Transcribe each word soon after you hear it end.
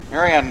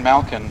Marianne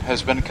Malkin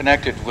has been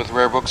connected with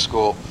Rare Book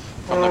School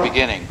from the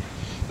beginning.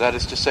 That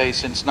is to say,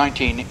 since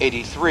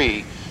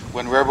 1983,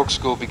 when Rare Book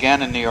School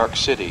began in New York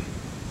City.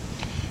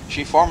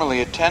 She formerly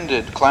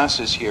attended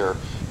classes here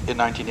in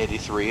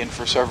 1983 and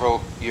for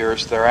several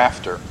years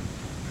thereafter.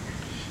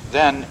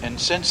 Then, and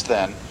since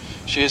then,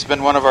 she has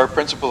been one of our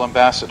principal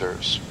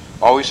ambassadors,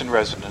 always in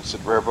residence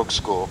at Rare Book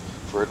School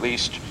for at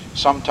least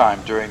some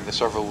time during the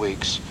several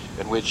weeks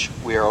in which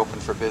we are open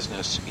for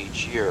business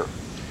each year.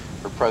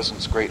 Her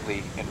presence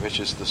greatly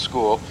enriches the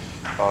school.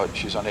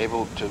 She's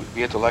unable to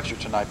be at the lecture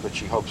tonight, but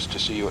she hopes to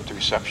see you at the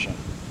reception.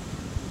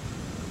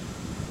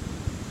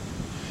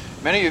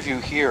 Many of you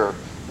here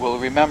will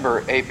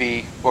remember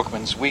A.B.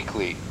 Bookman's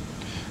Weekly,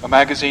 a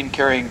magazine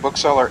carrying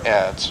bookseller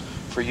ads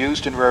for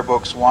used and rare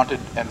books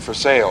wanted and for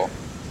sale,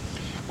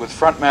 with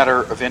front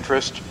matter of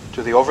interest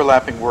to the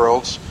overlapping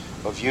worlds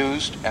of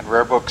used and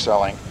rare book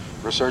selling,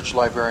 research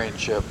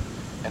librarianship,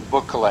 and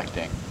book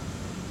collecting.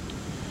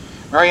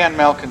 Marianne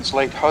Malkin's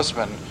late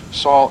husband,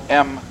 Saul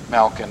M.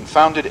 Malkin,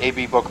 founded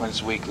A.B.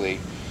 Bookman's Weekly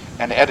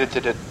and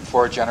edited it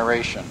for a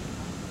generation.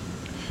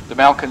 The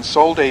Malkins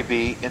sold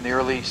A.B. in the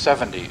early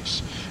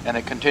 70s, and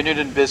it continued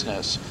in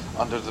business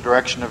under the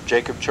direction of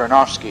Jacob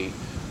Chernovsky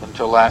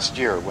until last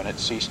year, when it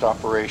ceased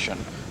operation,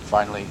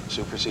 finally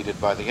superseded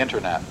by the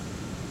Internet.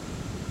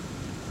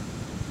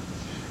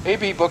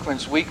 A.B.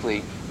 Bookman's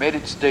Weekly made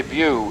its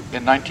debut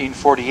in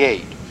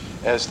 1948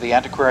 as the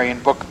Antiquarian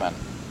Bookman.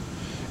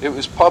 It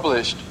was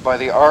published by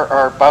the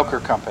R.R. Bowker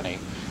Company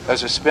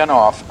as a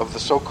spin-off of the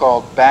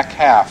so-called back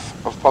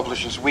half of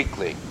Publishers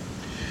Weekly.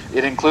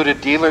 It included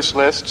dealers'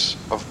 lists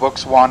of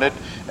books wanted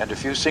and a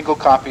few single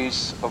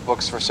copies of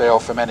books for sale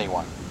from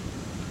anyone.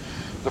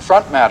 The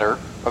front matter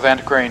of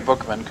Antiquarian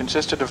Bookman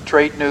consisted of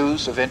trade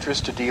news of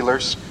interest to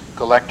dealers,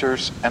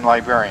 collectors, and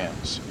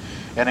librarians,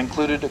 and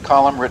included a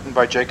column written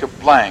by Jacob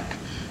Blank,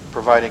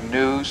 providing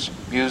news,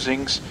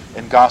 musings,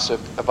 and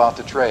gossip about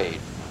the trade.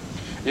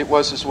 It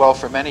was as well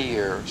for many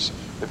years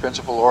the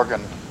principal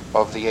organ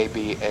of the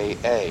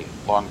ABAA,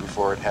 long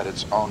before it had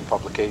its own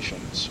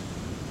publications.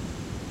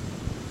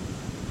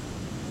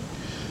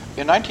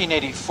 In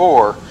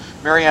 1984,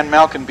 Marianne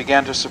Malkin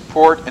began to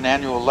support an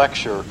annual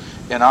lecture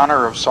in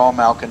honor of Saul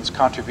Malkin's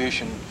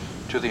contribution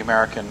to the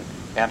American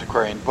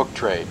antiquarian book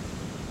trade.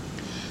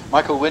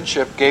 Michael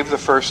Winship gave the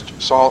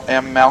first Saul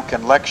M.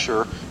 Malkin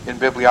lecture in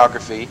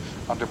bibliography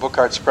under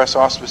Bookart's press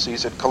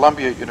auspices at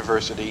Columbia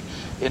University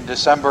in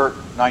December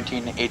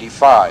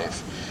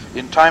 1985,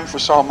 in time for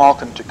Saul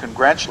Malkin to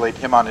congratulate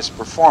him on his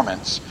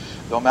performance,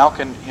 though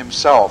Malkin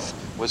himself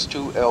was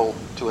too ill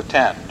to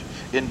attend.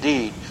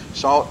 Indeed,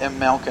 Saul M.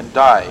 Malkin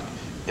died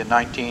in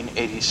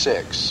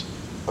 1986,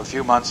 a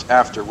few months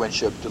after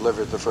Winship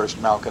delivered the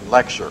first Malkin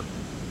lecture.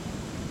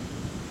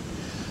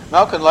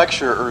 Malkin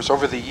lecturers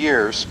over the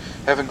years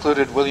have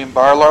included William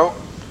Barlow,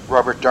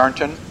 Robert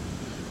Darnton,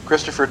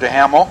 Christopher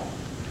DeHamel,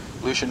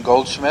 Lucian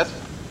Goldsmith,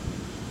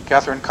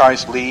 Catherine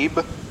Kais Lieb,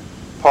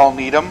 Paul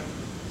Needham,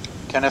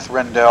 Kenneth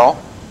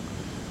Rendell,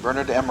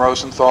 Bernard M.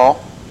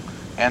 Rosenthal,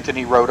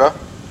 Anthony Rhoda,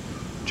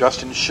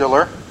 Justin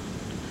Schiller,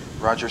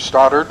 Roger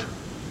Stoddard,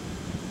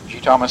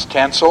 G. Thomas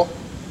Tansel,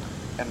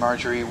 and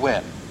Marjorie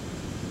Wynne.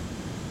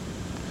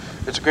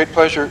 It's a great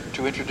pleasure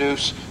to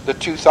introduce the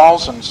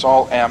 2000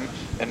 Saul M.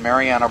 and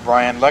Marianne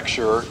O'Brien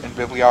lecturer in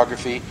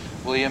bibliography,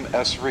 William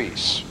S.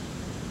 Reese.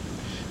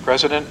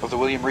 President of the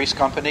William Reese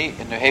Company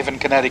in New Haven,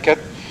 Connecticut,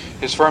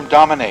 his firm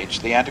dominates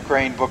the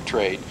antiquarian book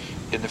trade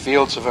in the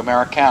fields of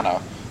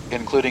Americana,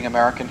 including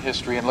American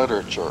history and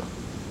literature.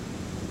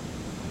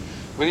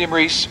 William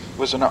Reese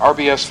was an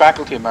RBS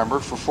faculty member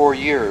for 4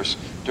 years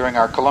during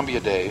our Columbia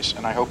days,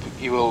 and I hope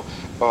he will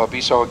be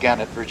so again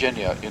at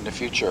Virginia in the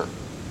future.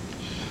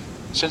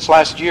 Since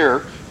last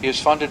year, he has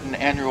funded an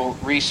annual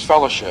Reese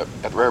Fellowship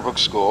at Rare Book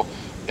School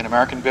in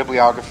American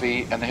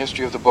bibliography and the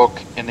history of the book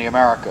in the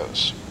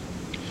Americas.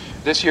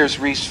 This year's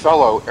Reese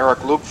Fellow, Eric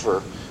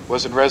Lupfer,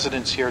 was in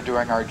residence here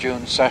during our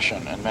June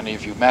session, and many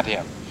of you met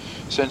him.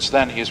 Since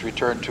then, he has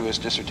returned to his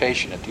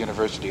dissertation at the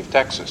University of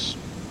Texas.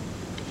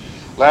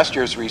 Last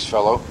year's Reese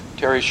Fellow,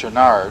 Terry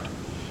Chouinard,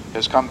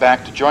 has come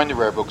back to join the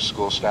Rare Book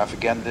School staff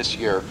again this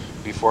year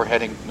before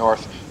heading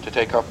north to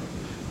take up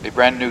a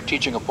brand new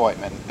teaching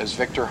appointment as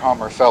Victor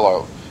Hummer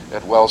Fellow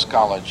at Wells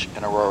College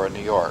in Aurora,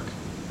 New York.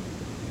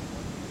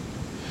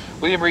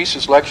 William Reese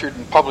has lectured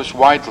and published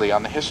widely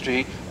on the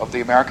history of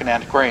the American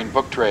antiquarian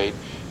book trade,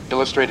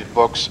 illustrated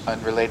books,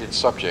 and related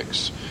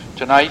subjects.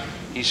 Tonight,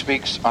 he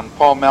speaks on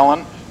Paul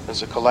Mellon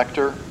as a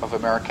collector of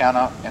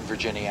Americana and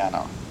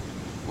Virginiana.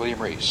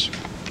 William Reese.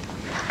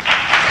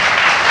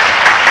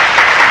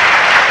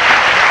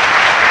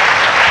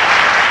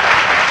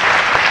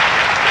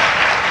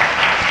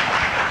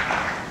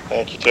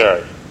 Thank you,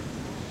 Terry.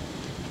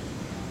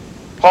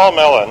 Paul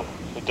Mellon,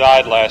 who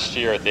died last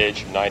year at the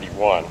age of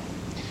 91,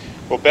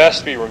 will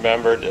best be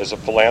remembered as a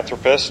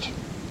philanthropist,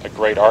 a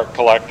great art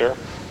collector,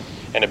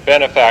 and a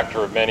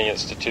benefactor of many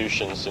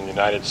institutions in the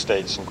United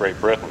States and Great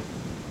Britain.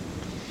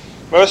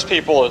 Most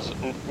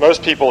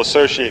people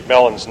associate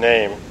Mellon's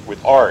name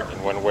with art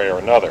in one way or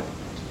another.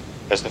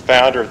 as the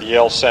founder of the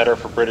Yale Center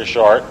for British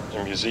Art,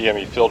 a museum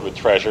he filled with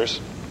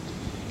treasures,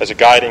 as a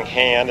guiding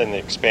hand in the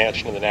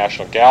expansion of the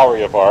National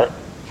Gallery of Art,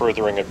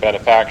 furthering a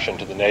benefaction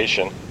to the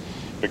nation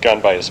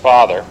begun by his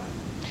father,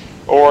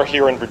 or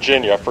here in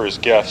Virginia for his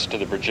gifts to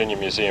the Virginia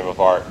Museum of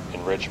Art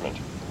in Richmond.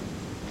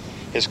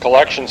 His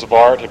collections of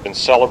art have been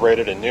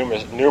celebrated in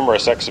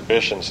numerous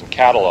exhibitions and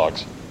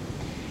catalogs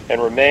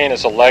and remain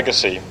as a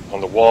legacy on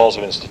the walls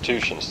of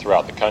institutions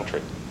throughout the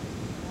country.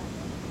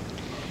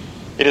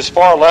 It is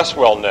far less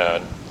well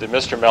known that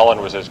Mr.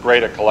 Mellon was as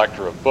great a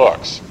collector of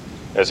books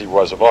as he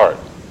was of art.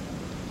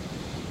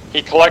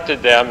 He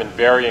collected them in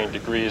varying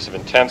degrees of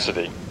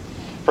intensity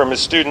from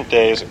his student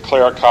days at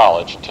Clare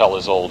College until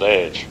his old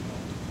age.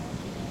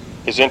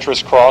 His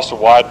interests crossed a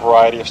wide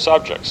variety of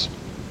subjects,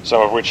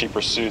 some of which he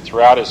pursued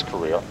throughout his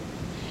career,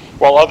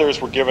 while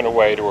others were given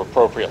away to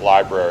appropriate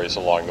libraries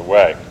along the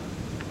way.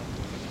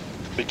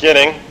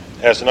 Beginning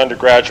as an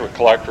undergraduate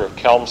collector of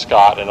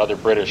Kelmscott and other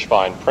British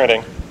fine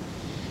printing,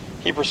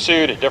 he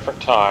pursued at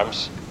different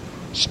times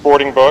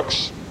sporting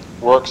books,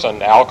 works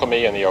on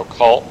alchemy and the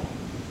occult,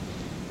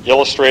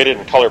 illustrated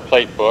and color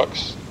plate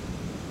books,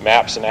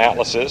 maps and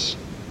atlases,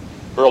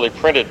 early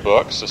printed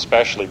books,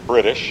 especially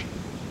British,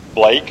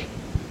 Blake,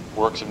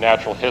 works of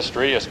natural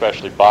history,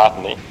 especially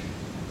botany,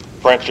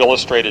 French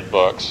illustrated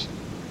books,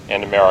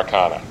 and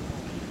Americana.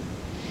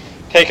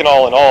 Taken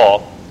all in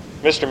all,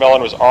 Mr.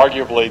 Mellon was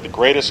arguably the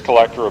greatest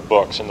collector of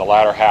books in the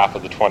latter half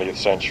of the 20th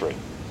century,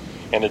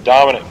 and a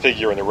dominant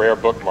figure in the rare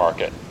book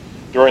market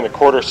during the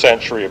quarter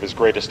century of his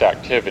greatest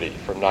activity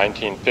from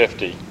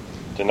 1950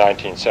 to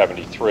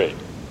 1973.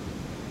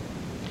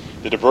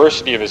 The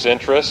diversity of his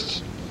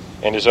interests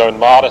and his own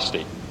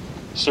modesty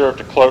served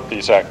to cloak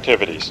these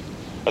activities,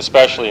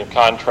 especially in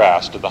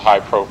contrast to the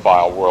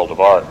high-profile world of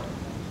art.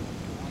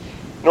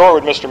 Nor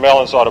would Mr.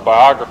 Mellon's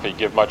autobiography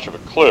give much of a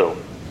clue,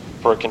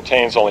 for it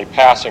contains only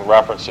passing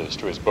references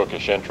to his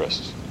bookish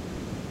interests.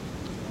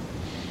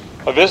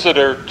 A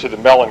visitor to the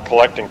Mellon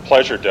Collecting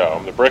Pleasure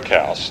Dome, the Brick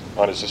House,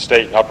 on his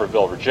estate in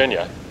Upperville,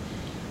 Virginia,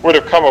 would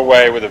have come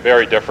away with a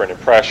very different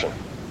impression.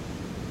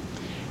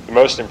 The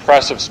most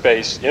impressive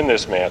space in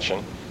this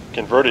mansion,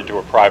 converted to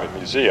a private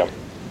museum,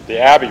 the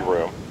Abbey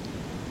Room,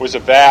 was a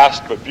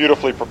vast but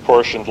beautifully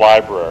proportioned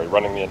library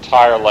running the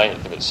entire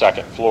length of its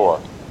second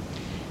floor,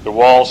 the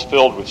walls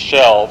filled with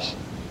shelves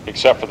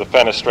except for the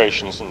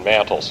fenestrations and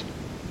mantels.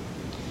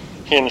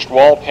 Hinged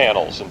wall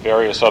panels in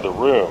various other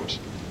rooms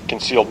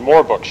concealed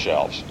more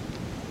bookshelves.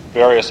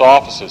 Various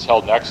offices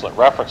held an excellent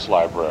reference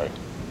library,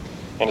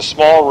 and a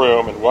small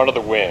room in one of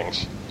the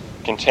wings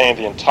contained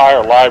the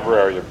entire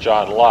library of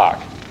John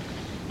Locke,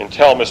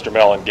 until Mr.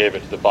 Mellon gave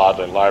it to the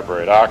Bodleian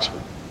Library at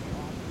Oxford.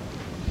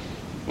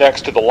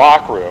 Next to the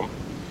Locke Room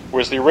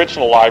was the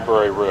original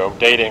library room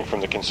dating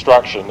from the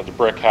construction of the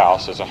brick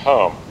house as a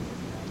home,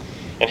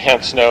 and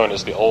hence known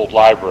as the Old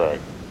Library.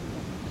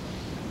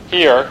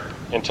 Here,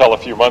 until a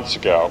few months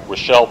ago, was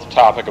shelved the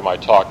topic of my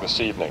talk this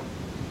evening,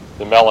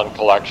 the Mellon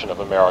collection of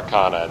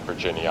Americana and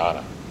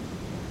Virginiana.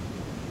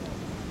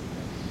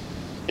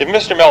 If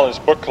Mr. Mellon's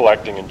book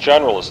collecting in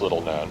general is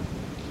little known,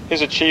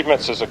 his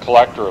achievements as a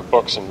collector of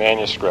books and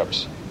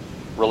manuscripts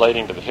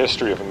relating to the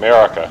history of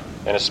America,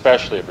 and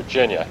especially of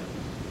Virginia,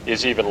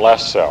 is even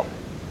less so.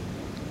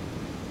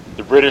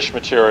 The British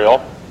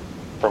material,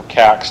 from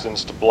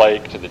Caxton's to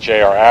Blake to the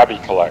J.R. Abbey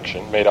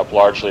collection, made up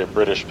largely of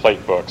British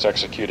plate books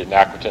executed in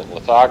aquatinta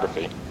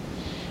lithography,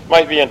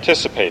 might be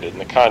anticipated in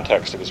the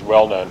context of his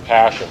well-known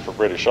passion for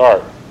British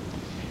art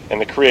and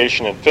the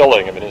creation and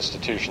filling of an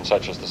institution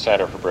such as the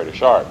Center for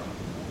British Art.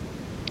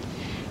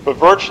 But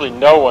virtually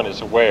no one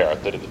is aware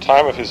that at the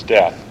time of his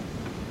death,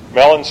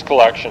 Mellon's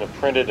collection of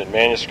printed and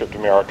manuscript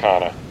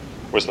Americana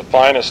was the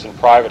finest in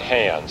private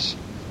hands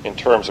in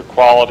terms of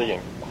quality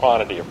and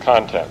quantity of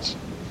contents,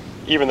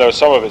 even though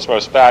some of its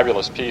most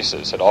fabulous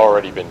pieces had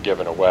already been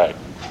given away.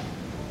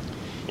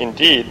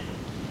 Indeed,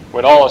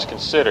 when all is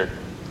considered,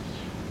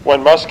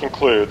 one must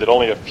conclude that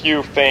only a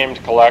few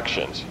famed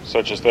collections,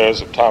 such as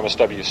those of Thomas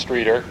W.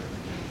 Streeter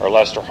or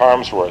Lester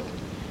Harmsworth,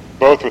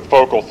 both with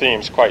focal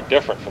themes quite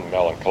different from the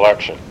Mellon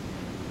collection,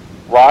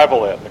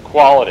 rival it in the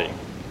quality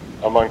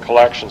among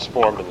collections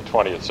formed in the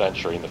 20th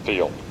century in the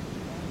field.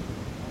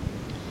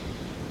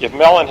 If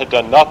Mellon had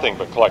done nothing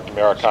but collect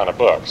Americana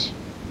books,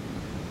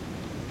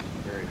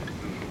 very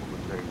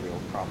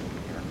real problem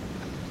here.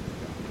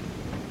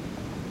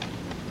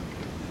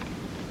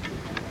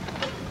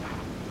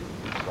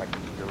 It's like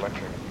you're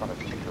lecturing in front of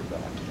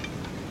Tinkerbell.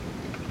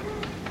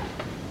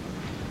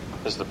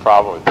 this is the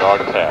problem with dog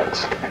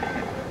tags.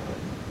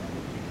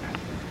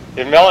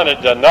 If Mellon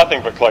had done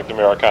nothing but collect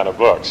Americana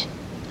books,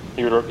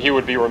 he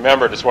would be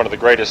remembered as one of the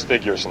greatest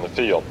figures in the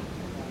field.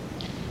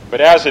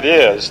 But as it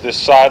is, this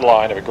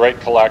sideline of a great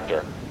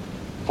collector,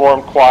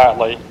 formed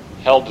quietly,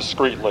 held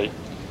discreetly,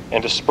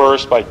 and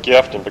dispersed by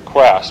gift and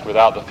bequest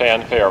without the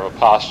fanfare of a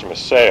posthumous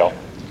sale,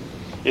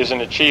 is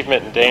an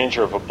achievement in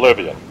danger of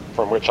oblivion,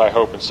 from which I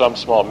hope in some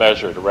small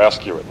measure to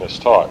rescue it in this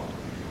talk.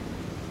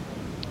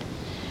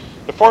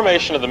 The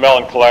formation of the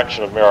Mellon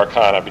collection of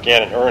Americana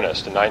began in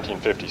earnest in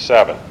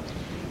 1957,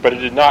 but it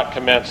did not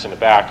commence in a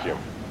vacuum.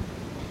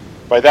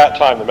 By that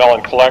time, the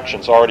Mellon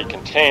collections already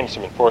contained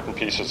some important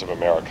pieces of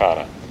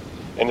Americana,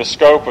 and the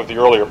scope of the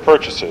earlier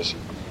purchases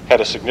had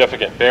a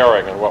significant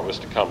bearing on what was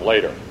to come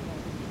later.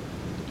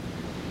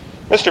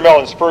 Mr.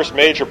 Mellon's first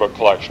major book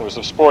collection was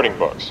of sporting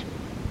books.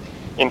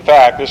 In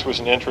fact, this was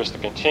an interest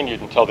that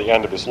continued until the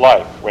end of his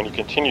life, when he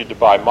continued to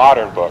buy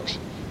modern books,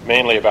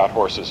 mainly about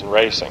horses and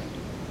racing.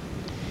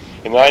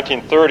 In the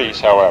 1930s,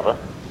 however,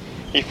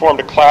 he formed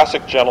a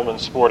classic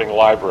gentleman's sporting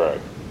library,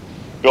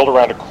 built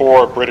around a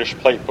core of British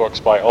plate books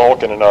by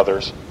Olkin and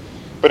others,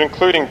 but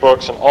including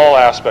books in all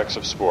aspects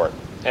of sport,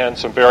 and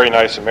some very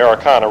nice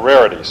Americana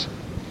rarities.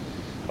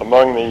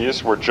 Among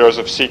these were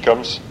Joseph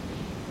Seacombe's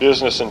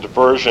Business and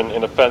Diversion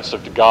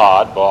Inoffensive to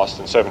God,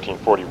 Boston,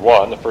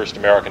 1741, the first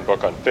American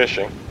book on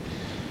fishing,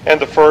 and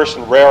the first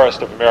and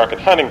rarest of American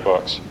hunting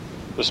books,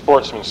 The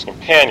Sportsman's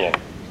Companion,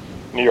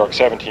 New York,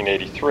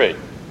 1783.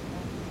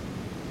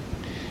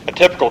 A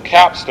typical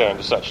capstone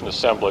to such an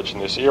assemblage in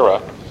this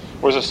era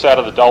was a set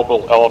of the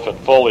double elephant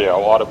folio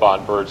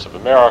Audubon Birds of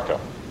America,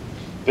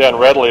 then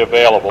readily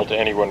available to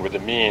anyone with the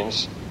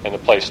means and the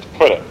place to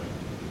put it.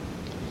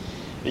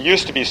 It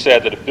used to be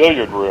said that a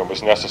billiard room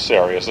was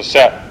necessary, as the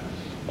set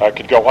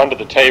could go under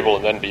the table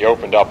and then be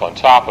opened up on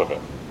top of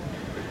it.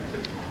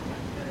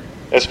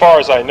 As far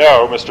as I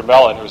know, Mr.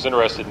 Mellon, who was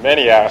interested in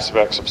many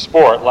aspects of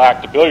sport,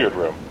 lacked a billiard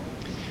room.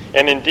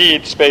 And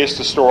indeed, space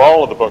to store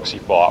all of the books he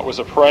bought was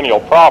a perennial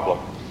problem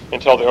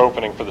until the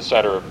opening for the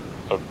Center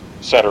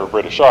of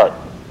British Art.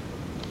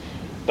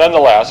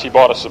 Nonetheless, he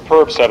bought a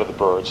superb set of the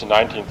birds in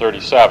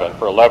 1937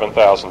 for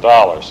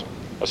 $11,000,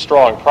 a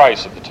strong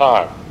price at the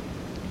time.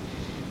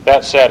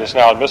 That set is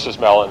now in Mrs.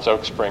 Mellon's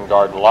Oak Spring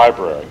Garden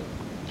Library,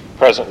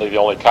 presently the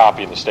only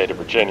copy in the state of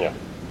Virginia.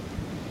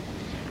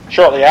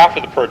 Shortly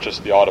after the purchase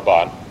of the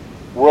Audubon,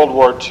 World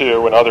War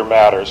II and other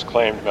matters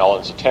claimed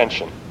Mellon's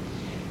attention,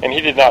 and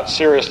he did not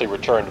seriously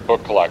return to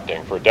book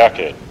collecting for a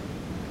decade.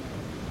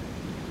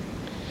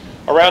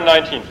 Around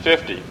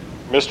 1950,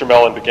 Mr.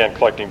 Mellon began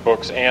collecting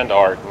books and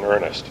art in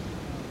earnest.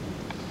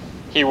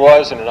 He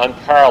was in an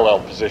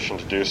unparalleled position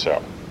to do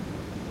so.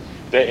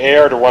 The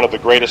heir to one of the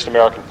greatest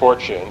American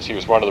fortunes, he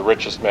was one of the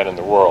richest men in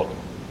the world.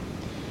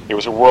 It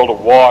was a world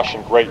awash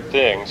in great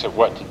things at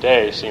what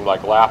today seem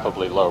like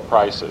laughably low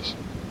prices.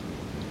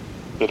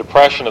 The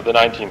Depression of the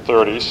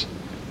 1930s,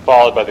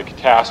 followed by the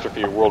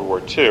catastrophe of World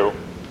War II,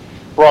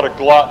 brought a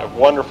glut of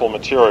wonderful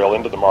material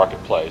into the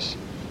marketplace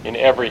in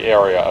every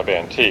area of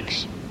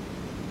antiques.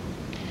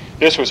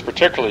 This was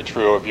particularly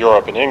true of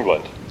Europe and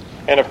England,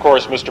 and of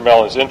course Mr.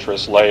 Mellon's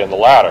interest lay in the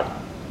latter.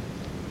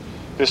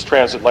 This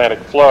transatlantic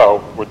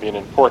flow would be an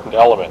important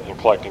element in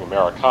collecting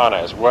Americana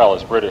as well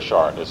as British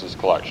art as his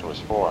collection was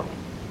formed.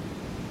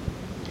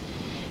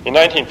 In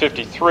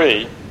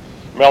 1953,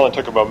 Mellon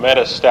took a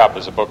momentous step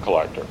as a book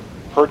collector,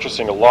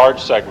 purchasing a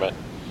large segment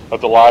of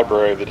the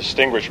library of the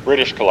distinguished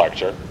British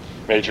collector,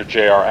 Major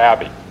J.R.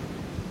 Abbey.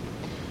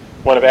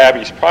 One of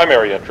Abbey's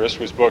primary interests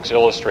was books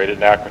illustrated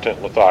in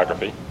aquatint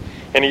lithography,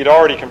 and he had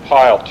already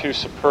compiled two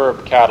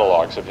superb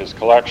catalogs of his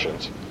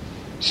collections,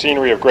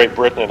 Scenery of Great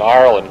Britain and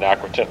Ireland in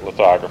aquatint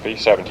lithography,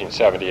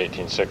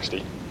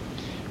 1770-1860,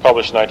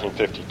 published in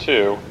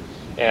 1952,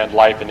 and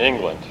Life in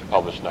England,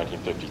 published in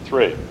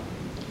 1953.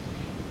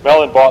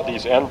 Mellon bought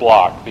these en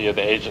bloc via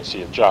the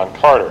agency of John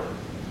Carter,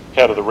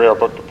 head of the rare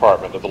book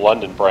department of the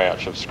London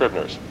branch of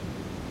Scribner's.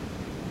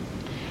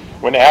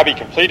 When Abbey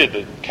completed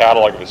the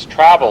catalog of his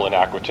travel in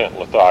aquatint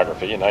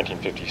lithography in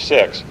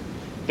 1956,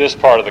 this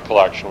part of the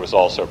collection was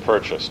also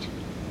purchased.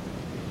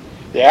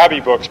 The Abbey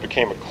books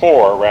became a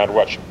core around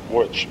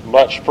which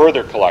much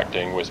further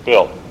collecting was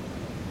built.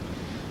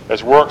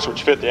 As works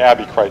which fit the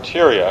Abbey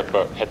criteria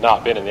but had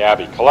not been in the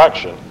Abbey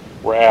collection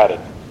were added.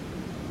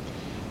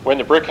 When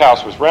the brick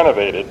house was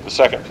renovated, the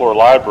second floor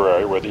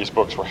library where these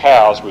books were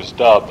housed was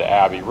dubbed the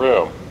Abbey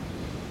Room,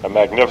 a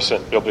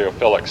magnificent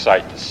bibliophilic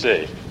sight to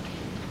see.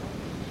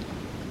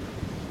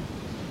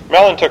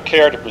 Mellon took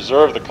care to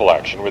preserve the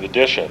collection with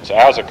additions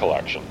as a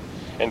collection,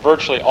 and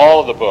virtually all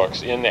of the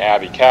books in the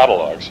Abbey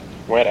catalogs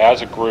went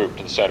as a group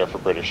to the Center for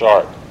British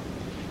Art.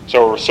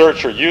 So a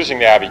researcher using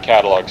the Abbey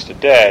catalogs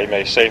today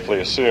may safely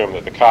assume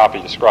that the copy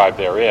described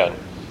therein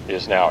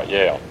is now at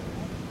Yale.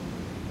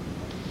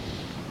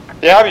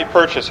 The Abbey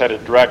purchase had a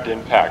direct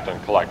impact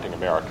on collecting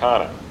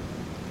Americana.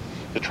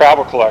 The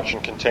travel collection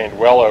contained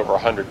well over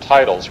 100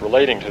 titles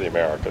relating to the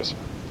Americas.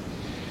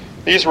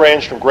 These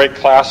ranged from great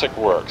classic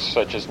works,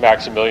 such as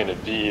Maximilian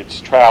of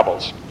Wied's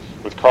Travels,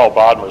 with Carl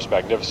Bodmer's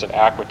magnificent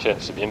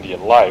aquatints of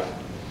Indian life,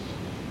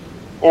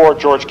 or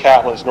George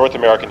Catlin's North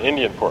American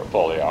Indian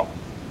portfolio,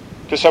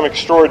 to some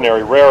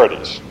extraordinary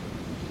rarities,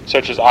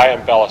 such as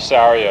I.M.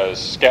 Belisaria's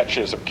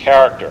Sketches of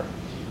Character,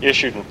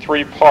 issued in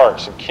 3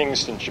 parts in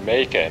Kingston,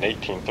 Jamaica in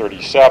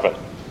 1837,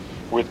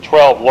 with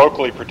 12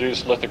 locally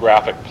produced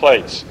lithographic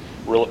plates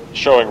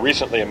showing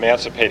recently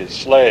emancipated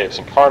slaves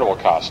in carnival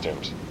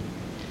costumes,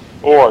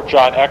 or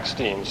John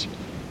Eckstein's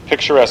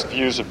Picturesque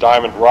Views of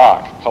Diamond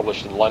Rock,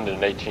 published in London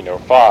in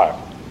 1805,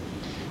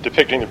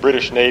 depicting the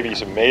British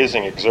Navy's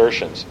amazing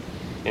exertions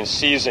in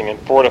seizing and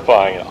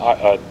fortifying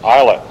an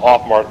islet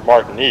off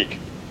Martinique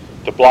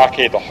to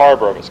blockade the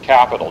harbor of its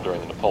capital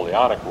during the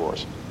Napoleonic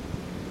Wars.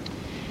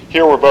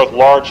 Here were both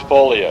large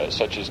folios,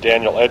 such as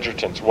Daniel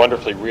Edgerton's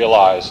wonderfully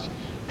realized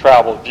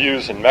travel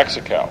views in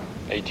Mexico,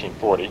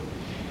 1840,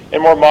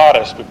 and more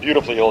modest but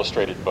beautifully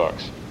illustrated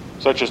books,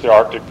 such as the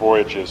Arctic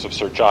voyages of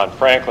Sir John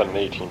Franklin in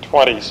the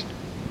 1820s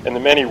and the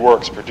many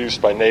works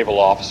produced by naval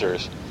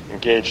officers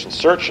engaged in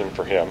searching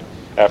for him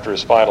after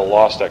his final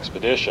lost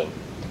expedition,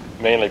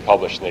 mainly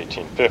published in the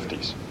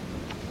 1850s.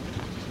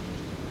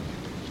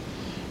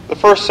 The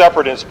first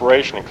separate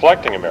inspiration in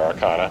collecting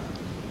Americana,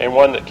 and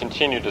one that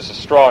continued as a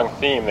strong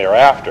theme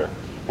thereafter,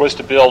 was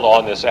to build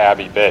on this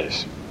Abbey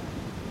base.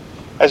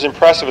 As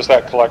impressive as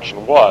that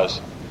collection was,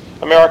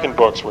 American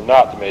books were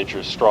not the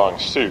Major's strong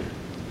suit,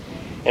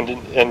 and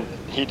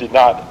he did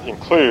not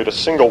include a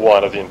single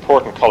one of the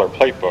important color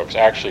plate books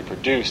actually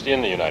produced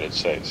in the United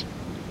States.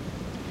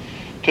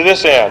 To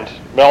this end,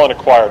 Mellon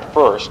acquired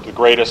first the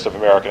greatest of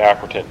American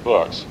aquatent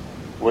books,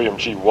 William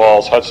G.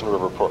 Wall's Hudson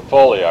River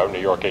Portfolio, New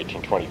York,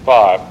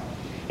 1825,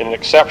 in an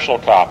exceptional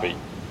copy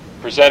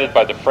presented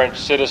by the French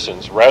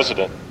citizens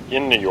resident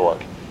in New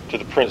York to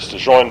the Prince de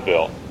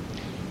Joinville,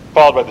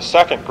 followed by the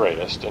second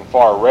greatest and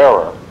far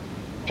rarer,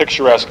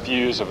 Picturesque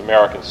Views of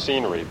American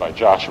Scenery by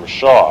Joshua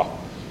Shaw,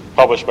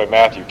 published by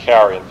Matthew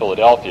Carey in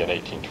Philadelphia in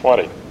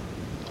 1820.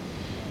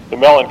 The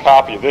Mellon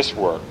copy of this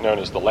work, known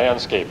as the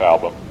Landscape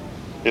Album,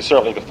 is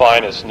certainly the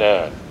finest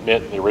known,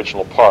 mint in the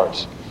original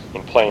parts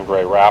in plain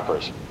gray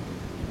wrappers.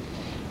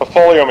 A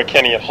folio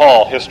McKinney and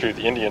Hall, History of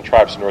the Indian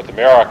Tribes of North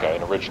America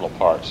in original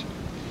parts,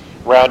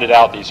 rounded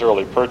out these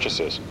early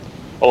purchases,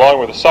 along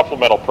with a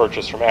supplemental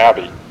purchase from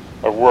Abbey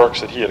of works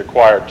that he had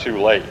acquired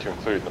too late to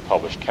include in the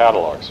published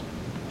catalogs.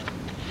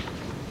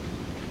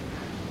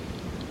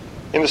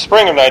 In the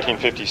spring of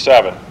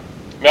 1957,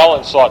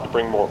 Mellon sought to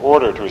bring more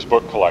order to his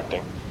book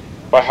collecting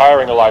by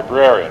hiring a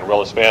librarian,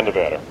 Willis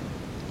Vandeventer.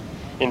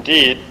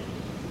 Indeed,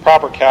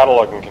 proper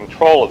cataloging and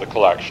control of the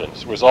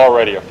collections was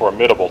already a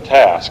formidable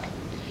task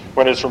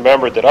when it is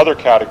remembered that other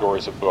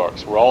categories of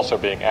books were also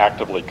being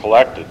actively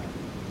collected,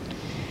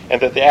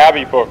 and that the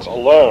Abbey books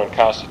alone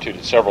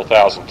constituted several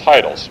thousand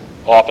titles,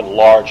 often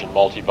large and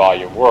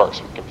multi-volume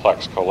works with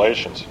complex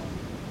collations.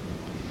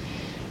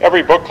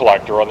 Every book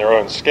collector on their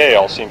own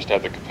scale seems to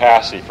have the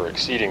capacity for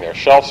exceeding their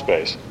shelf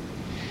space,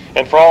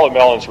 and for all of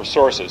Mellon's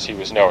resources, he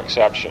was no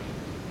exception.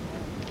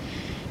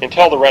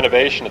 Until the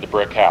renovation of the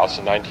Brick House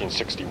in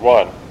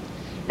 1961,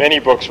 many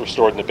books were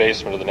stored in the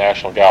basement of the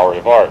National Gallery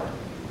of Art.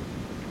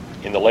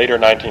 In the later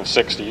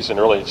 1960s and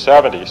early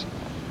 70s,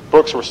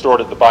 books were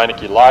stored at the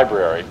Beinecke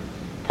Library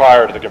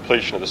prior to the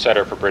completion of the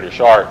Center for British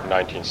Art in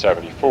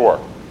 1974.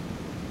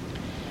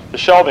 The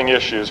shelving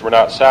issues were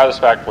not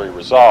satisfactorily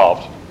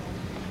resolved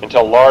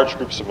until large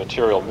groups of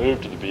material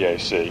moved to the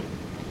BAC,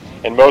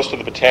 and most of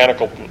the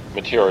botanical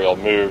material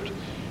moved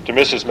to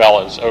Mrs.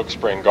 Mellon's Oak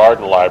Spring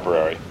Garden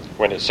Library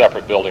when its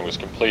separate building was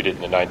completed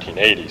in the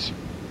 1980s,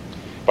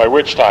 by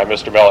which time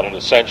Mr. Mellon had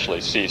essentially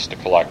ceased to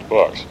collect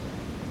books.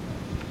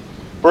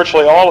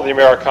 Virtually all of the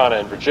Americana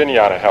and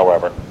Virginiana,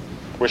 however,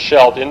 was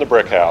shelved in the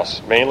Brick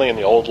House, mainly in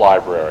the old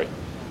library,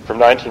 from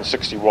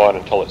 1961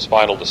 until its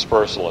final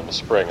dispersal in the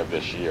spring of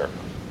this year.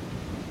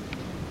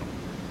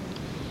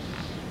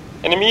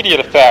 An immediate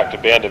effect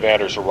of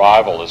Vandeventer's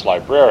arrival as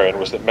librarian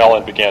was that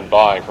Mellon began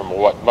buying from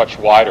a much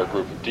wider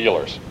group of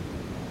dealers.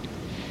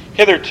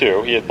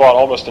 Hitherto, he had bought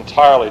almost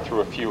entirely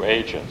through a few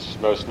agents,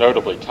 most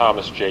notably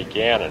Thomas J.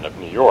 Gannon of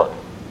New York.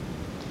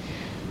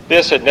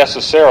 This had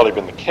necessarily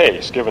been the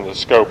case given the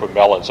scope of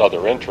Mellon's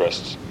other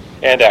interests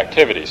and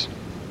activities.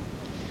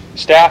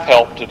 Staff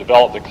help to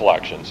develop the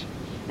collections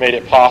made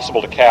it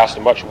possible to cast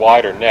a much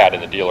wider net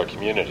in the dealer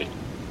community.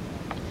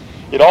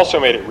 It also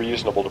made it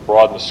reasonable to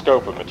broaden the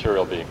scope of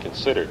material being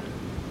considered.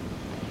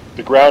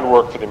 The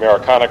groundwork for the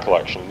Americana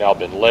collection had now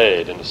been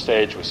laid, and the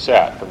stage was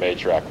set for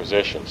major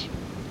acquisitions.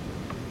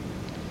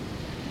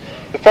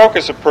 The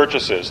focus of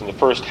purchases in the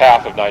first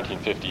half of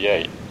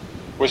 1958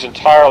 was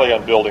entirely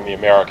on building the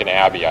American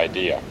Abbey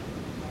idea.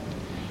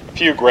 A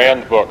few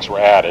grand books were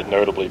added,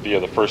 notably via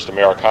the first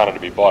Americana to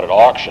be bought at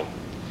auction,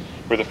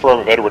 with the firm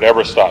of Edward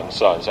Eberstadt &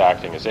 Sons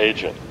acting as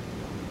agent.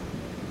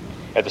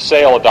 At the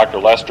sale of Dr.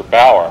 Lester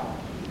Bauer,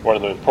 one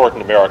of the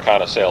important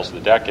Americana sales of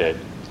the decade,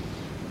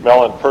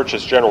 Mellon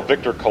purchased General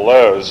Victor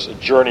Collot's A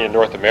Journey in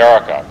North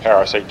America,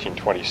 Paris,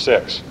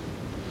 1826.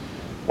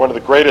 One of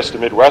the greatest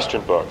of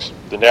Midwestern books,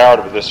 the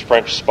narrative of this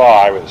French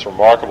spy with its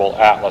remarkable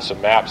atlas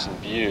of maps and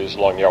views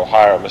along the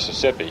Ohio and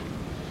Mississippi,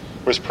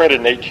 was printed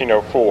in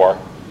 1804,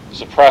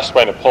 suppressed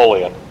by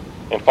Napoleon,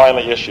 and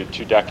finally issued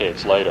 2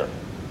 decades later.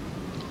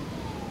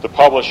 The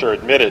publisher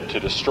admitted to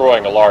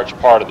destroying a large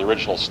part of the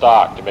original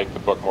stock to make the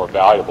book more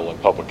valuable in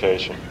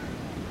publication.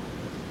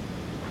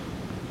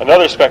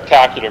 Another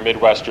spectacular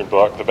Midwestern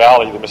book, The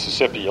Valley of the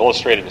Mississippi,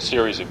 illustrated a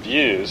series of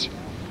views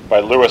by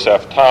Lewis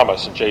F.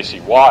 Thomas and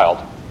J.C. Wild,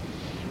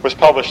 was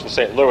published in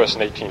St. Louis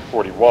in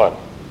 1841.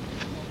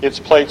 Its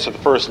plates are the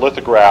first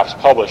lithographs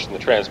published in the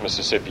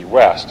Trans-Mississippi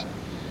West,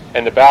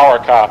 and the Bauer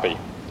copy,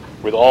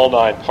 with all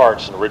 9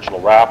 parts and original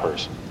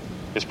wrappers,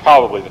 is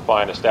probably the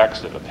finest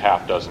extant of the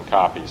half-dozen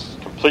copies,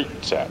 complete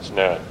sets,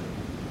 known.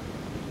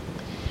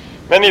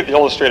 Many of the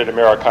illustrated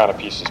Americana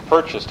pieces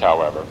purchased,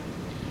 however,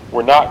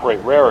 were not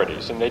great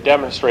rarities, and they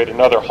demonstrate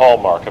another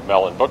hallmark of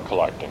Mellon book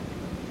collecting.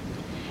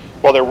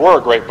 While there were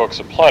great books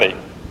aplenty,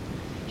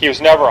 he was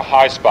never a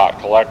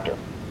high-spot collector.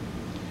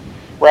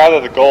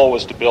 Rather, the goal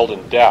was to build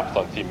in depth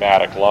on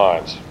thematic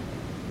lines.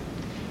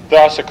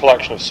 Thus, a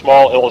collection of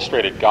small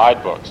illustrated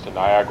guidebooks to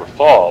Niagara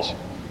Falls,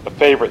 a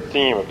favorite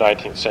theme of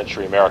 19th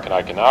century American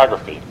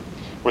iconography,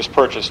 was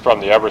purchased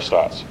from the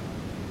Eberstadts.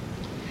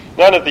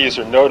 None of these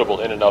are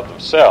notable in and of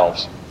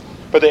themselves,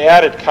 but they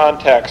added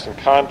context and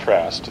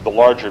contrast to the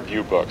larger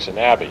view books in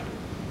Abbey.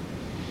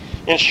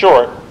 In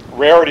short,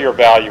 rarity or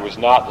value was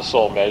not the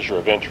sole measure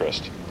of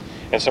interest,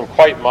 and some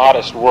quite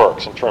modest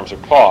works in terms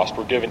of cost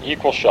were given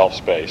equal shelf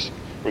space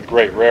with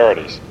great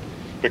rarities,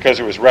 because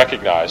it was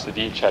recognized that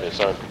each had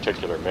its own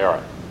particular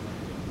merit.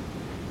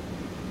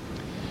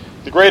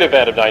 The great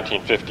event of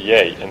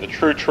 1958, and the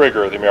true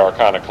trigger of the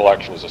Americana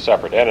collection as a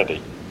separate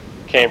entity,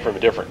 came from a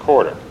different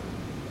quarter.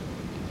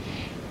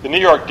 The New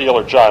York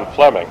dealer John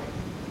Fleming,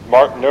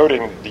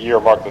 noting that the year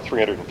marked the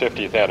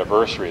 350th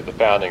anniversary of the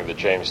founding of the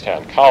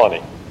Jamestown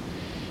colony,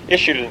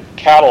 issued a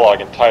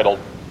catalog entitled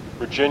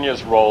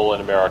Virginia's Role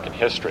in American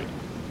History.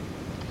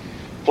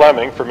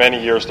 Fleming, for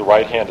many years the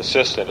right-hand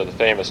assistant of the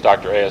famous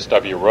Dr.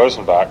 A.S.W.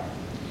 Rosenbach,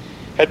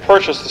 had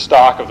purchased the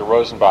stock of the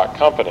Rosenbach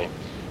Company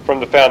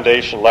from the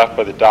foundation left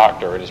by the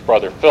doctor and his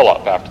brother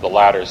Philip after the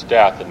latter's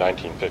death in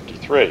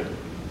 1953.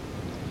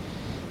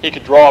 He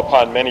could draw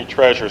upon many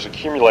treasures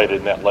accumulated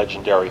in that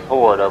legendary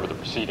hoard over the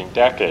preceding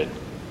decade,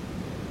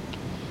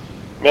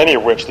 many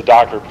of which the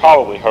doctor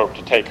probably hoped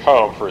to take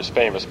home for his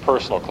famous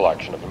personal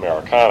collection of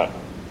Americana.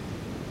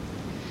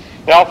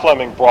 Now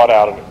Fleming brought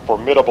out a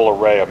formidable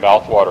array of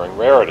mouthwatering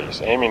rarities,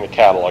 aiming the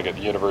catalog at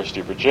the University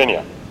of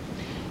Virginia,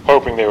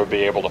 hoping they would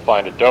be able to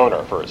find a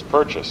donor for its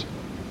purchase.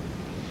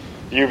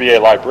 The UVA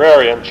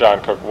librarian,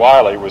 John Cook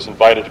Wiley, was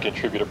invited to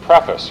contribute a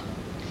preface,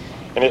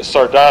 and its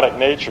sardonic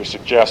nature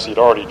suggests he'd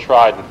already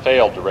tried and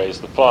failed to raise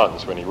the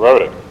funds when he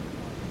wrote it.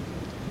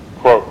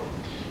 Quote,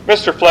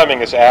 "Mr. Fleming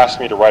has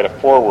asked me to write a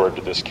foreword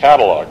to this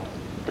catalog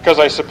because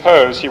I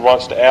suppose he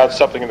wants to add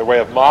something in the way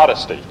of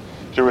modesty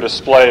to a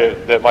display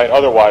that might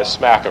otherwise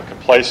smack of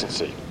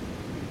complacency.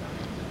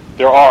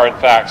 There are, in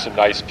fact, some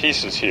nice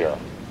pieces here,"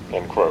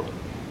 end quote.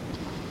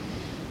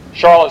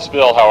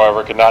 Charlottesville,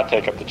 however, could not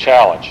take up the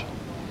challenge.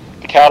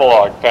 The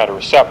catalog found a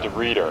receptive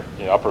reader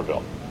in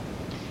Upperville.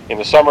 In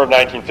the summer of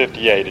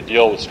 1958, a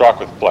deal was struck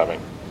with Fleming,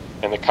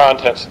 and the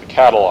contents of the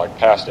catalog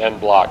passed en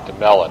bloc to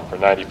Mellon for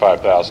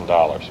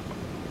 $95,000.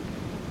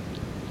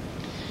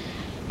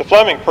 The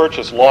Fleming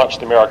purchase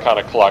launched the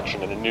Americana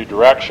collection in a new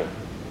direction,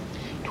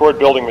 toward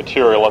building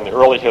material on the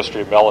early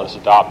history of Mellon's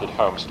adopted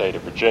home state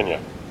of Virginia.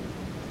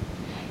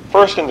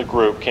 First in the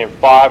group came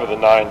 5 of the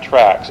 9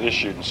 tracts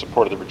issued in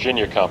support of the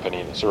Virginia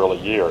Company in its early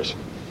years,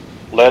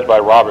 led by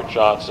Robert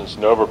Johnson's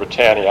Nova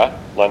Britannia,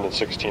 London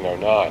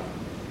 1609.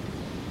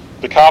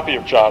 The copy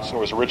of Johnson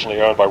was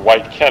originally owned by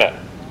White Kennett,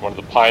 one of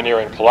the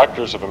pioneering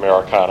collectors of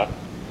Americana,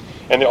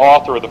 and the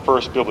author of the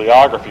first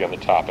bibliography on the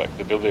topic,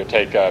 the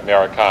Bibliotheca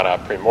Americana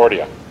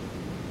Primordia.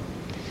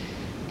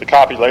 The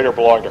copy later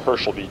belonged to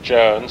Herschel B.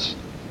 Jones,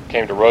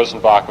 came to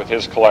Rosenbach with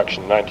his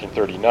collection in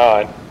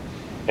 1939,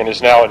 and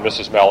is now in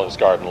Mrs. Mellon's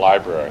Garden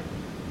Library.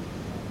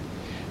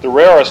 The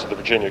rarest of the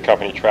Virginia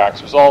Company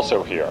tracts was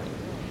also here,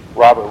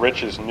 Robert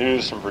Rich's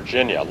News from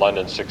Virginia,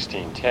 London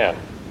 1610.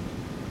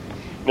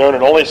 Known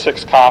in only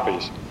 6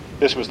 copies,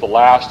 this was the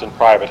last in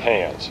private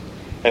hands,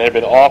 and had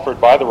been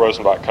offered by the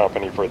Rosenbach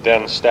Company for a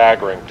then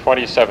staggering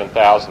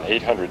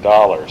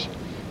 $27,800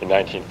 in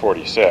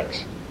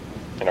 1946,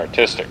 an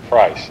artistic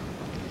price.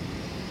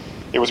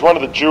 It was one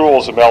of the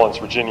jewels of Mellon's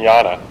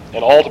Virginiana,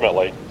 and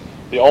ultimately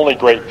the only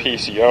great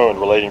piece he owned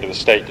relating to the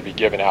state to be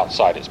given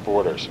outside its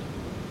borders.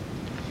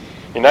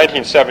 In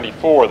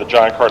 1974, the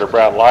John Carter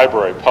Brown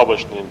Library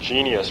published an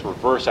ingenious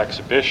reverse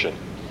exhibition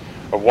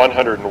of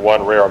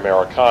 101 rare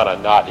Americana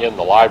not in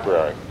the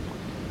library.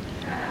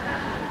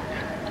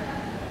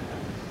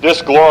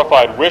 This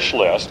glorified wish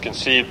list,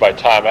 conceived by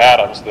Tom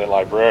Adams, then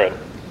librarian,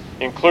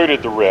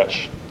 included the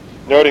rich,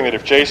 noting that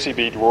if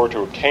JCB were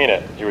to obtain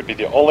it, it would be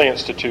the only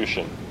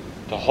institution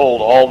to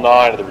hold all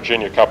 9 of the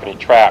Virginia Company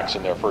tracts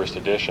in their first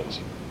editions.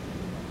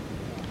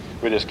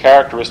 With his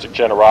characteristic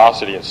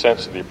generosity and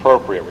sense of the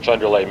appropriate, which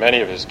underlay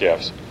many of his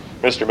gifts,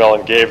 Mr.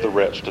 Mellon gave the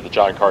rich to the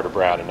John Carter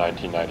Brown in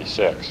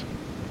 1996.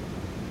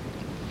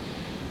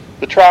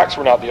 The tracts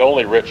were not the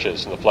only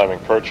riches in the Fleming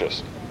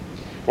purchase.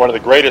 One of the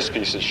greatest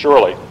pieces,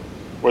 surely,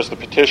 was the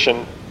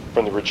petition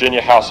from the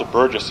Virginia House of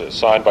Burgesses,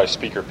 signed by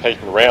Speaker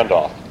Peyton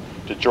Randolph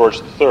to George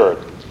III,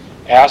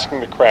 asking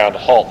the Crown to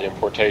halt the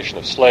importation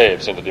of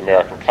slaves into the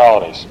American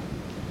colonies.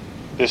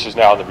 This is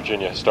now in the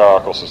Virginia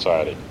Historical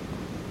Society.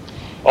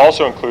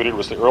 Also included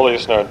was the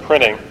earliest known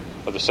printing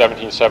of the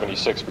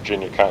 1776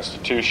 Virginia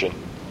Constitution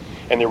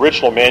and the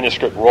original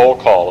manuscript roll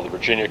call of the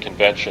Virginia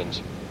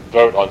Convention's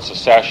vote on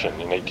secession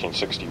in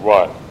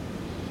 1861.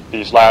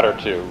 These latter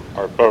 2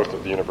 are both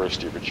at the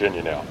University of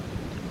Virginia now.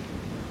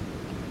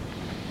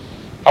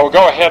 I will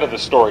go ahead of the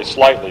story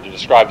slightly to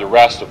describe the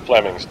rest of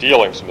Fleming's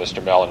dealings with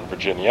Mr. Mellon in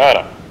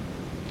Virginiana.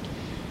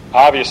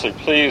 Obviously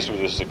pleased with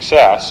his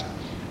success,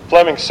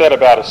 Fleming set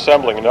about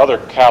assembling another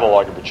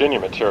catalog of Virginia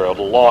material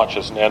to launch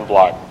as an en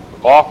bloc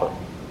offer.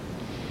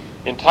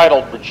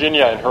 Entitled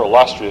Virginia and Her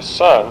Illustrious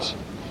Sons,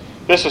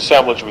 this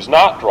assemblage was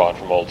not drawn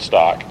from old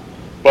stock,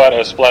 but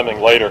as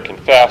Fleming later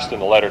confessed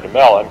in a letter to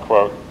Mellon,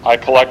 quote, "I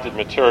collected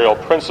material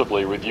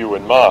principally with you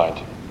in mind."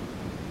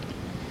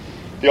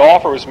 The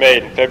offer was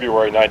made in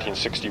February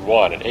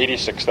 1961 at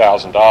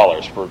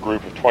 $86,000 for a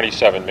group of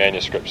 27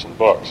 manuscripts and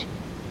books.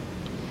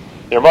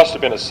 There must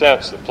have been a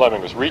sense that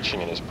Fleming was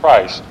reaching in his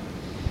price,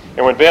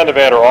 and when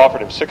Vandevanter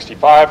offered him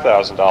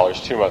 $65,000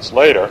 2 months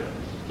later,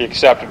 he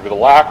accepted with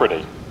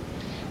alacrity,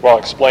 while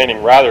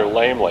explaining rather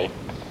lamely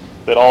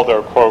that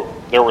although, quote,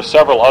 "there were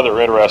several other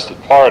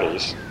interested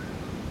parties,"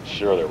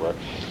 sure there were,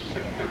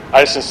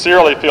 "I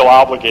sincerely feel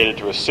obligated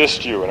to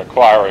assist you in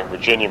acquiring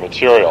Virginia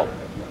material."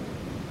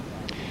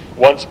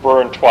 Once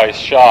burned, twice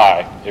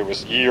shy, it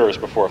was years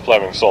before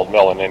Fleming sold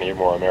Mellon any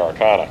more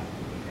Americana.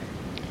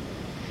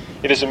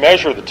 It is a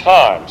measure of the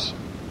times,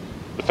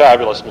 the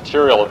fabulous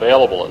material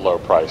available at low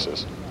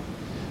prices,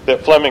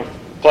 that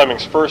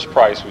Fleming's first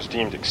price was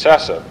deemed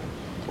excessive,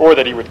 or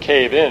that he would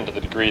cave in to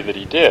the degree that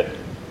he did.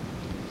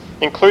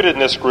 Included in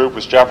this group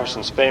was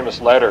Jefferson's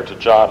famous letter to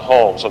John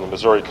Holmes on the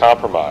Missouri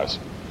Compromise,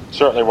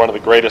 certainly one of the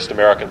greatest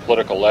American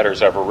political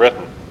letters ever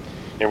written,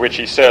 in which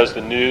he says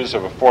the news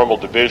of a formal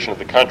division of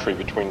the country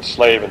between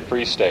slave and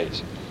free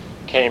states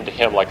came to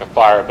him like a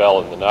fire bell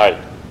in the night.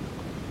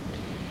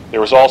 There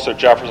was also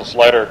Jefferson's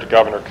letter to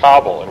Governor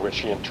Cobble, in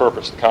which he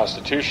interprets the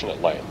Constitution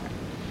at length,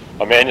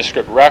 a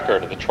manuscript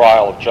record of the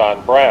trial of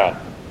John Brown,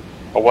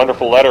 a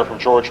wonderful letter from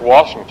George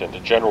Washington to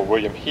General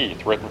William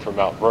Heath, written from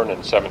Mount Vernon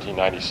in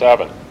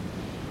 1797.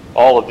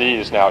 All of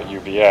these now at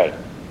UVA.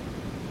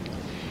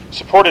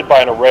 Supported by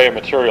an array of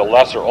material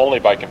lesser only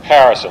by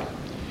comparison,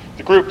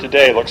 the group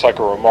today looks like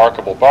a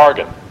remarkable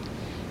bargain,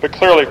 but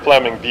clearly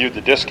Fleming viewed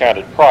the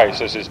discounted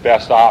price as his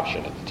best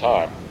option at the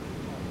time.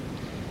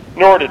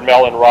 Nor did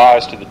Mellon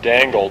rise to the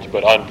dangled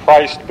but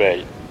unpriced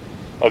bait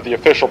of the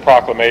official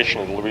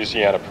proclamation of the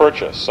Louisiana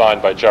Purchase,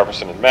 signed by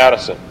Jefferson and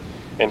Madison,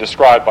 and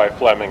described by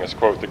Fleming as,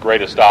 quote, "the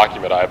greatest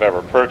document I have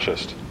ever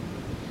purchased."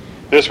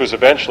 This was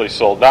eventually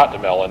sold not to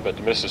Mellon, but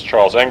to Mrs.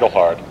 Charles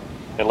Engelhard,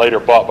 and later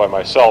bought by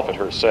myself at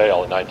her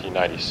sale in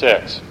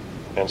 1996,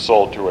 and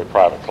sold to a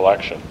private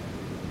collection.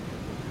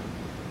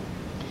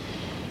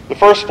 The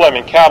first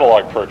Fleming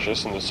catalog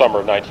purchase in the summer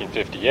of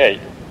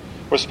 1958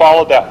 was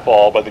followed that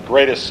fall by the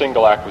greatest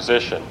single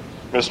acquisition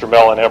Mr.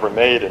 Mellon ever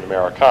made in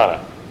Americana,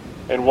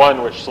 and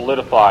one which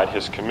solidified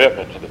his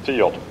commitment to the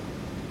field.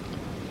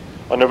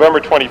 On November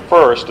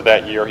 21st of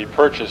that year, he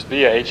purchased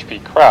via H.P.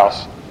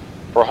 Krauss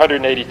for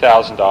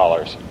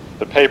 $180,000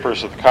 the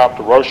papers of the Comte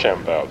de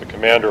Rochambeau, the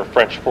commander of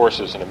French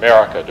forces in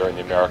America during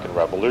the American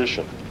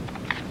Revolution.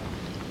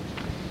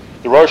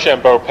 The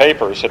Rochambeau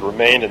papers had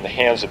remained in the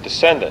hands of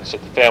descendants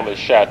at the family's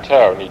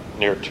chateau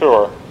near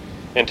Tours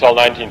until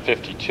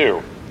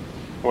 1952,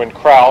 when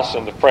Krauss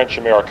and the French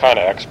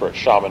Americana expert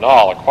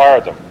Chaminal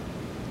acquired them.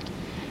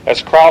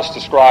 As Krauss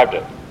described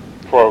it,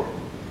 quote,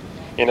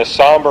 "In a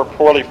somber,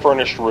 poorly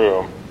furnished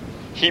room,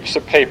 heaps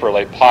of paper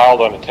lay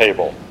piled on a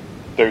table.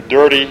 Though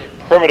dirty,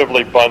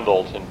 primitively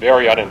bundled, and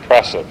very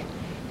unimpressive,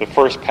 the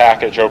first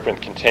package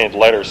opened contained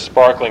letters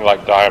sparkling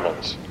like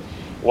diamonds,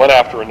 one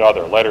after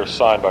another, letters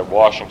signed by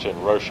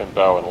Washington,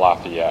 Rochambeau, and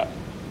Lafayette."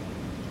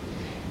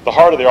 The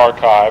heart of the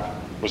archive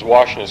was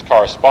Washington's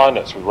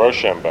correspondence with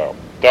Rochambeau,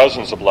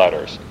 dozens of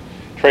letters,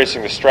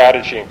 tracing the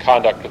strategy and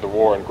conduct of the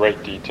war in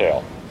great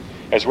detail,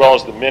 as well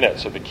as the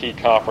minutes of the key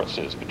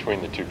conferences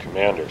between the two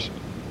commanders.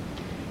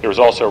 There was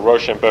also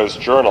Rochambeau's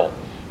journal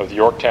of the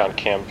Yorktown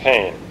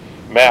campaign,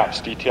 maps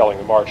detailing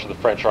the march of the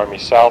French army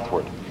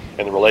southward,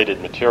 and the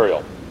related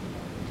material.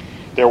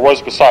 There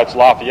was, besides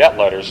Lafayette's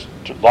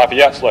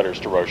letters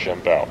to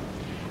Rochambeau,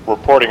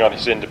 reporting on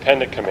his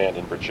independent command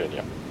in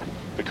Virginia,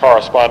 the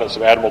correspondence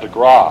of Admiral de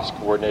Grasse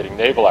coordinating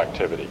naval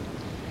activity,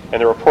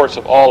 and the reports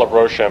of all of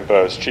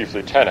Rochambeau's chief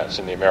lieutenants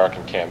in the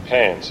American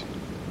campaigns.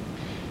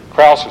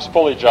 Krauss was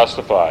fully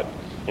justified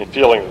in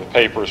feeling that the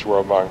papers were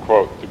among,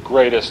 quote, "the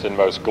greatest and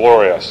most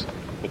glorious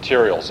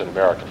materials in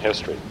American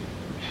history."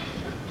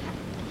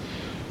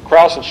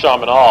 Krauss and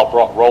Chaminal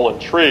brought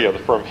Roland Tree of the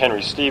firm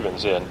Henry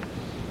Stevens in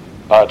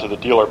to the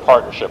dealer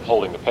partnership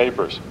holding the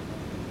papers.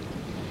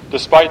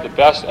 Despite the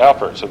best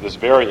efforts of this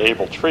very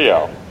able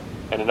trio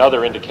and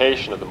another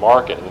indication of the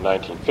market in the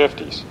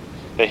 1950s,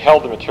 they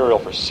held the material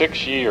for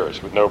 6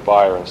 years with no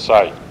buyer in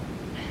sight.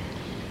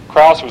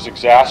 Krauss was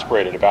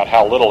exasperated about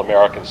how little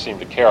Americans seemed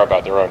to care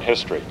about their own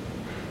history.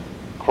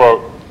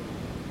 Quote,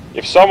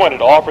 "If someone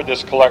had offered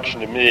this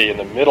collection to me in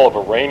the middle of a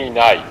rainy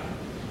night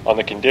on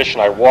the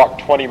condition I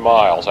walked 20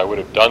 miles, I would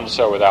have done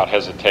so without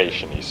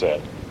hesitation," he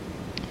said.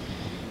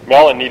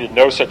 Mellon needed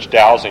no such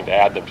dowsing to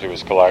add them to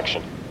his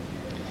collection.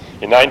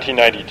 In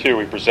 1992,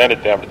 he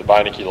presented them to the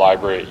Beinecke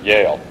Library at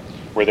Yale,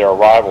 where their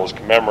arrival was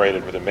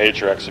commemorated with a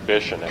major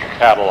exhibition and a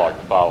catalog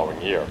the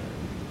following year.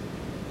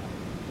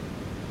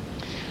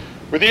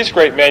 With these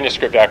great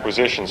manuscript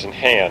acquisitions in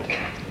hand,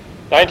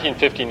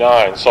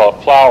 1959 saw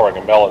a flowering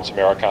of Mellon's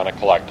Americana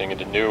collecting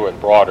into new and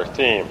broader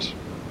themes.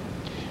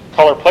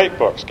 Color plate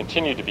books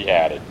continued to be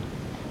added,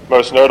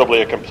 most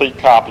notably a complete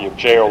copy of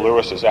J.O.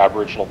 Lewis's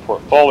Aboriginal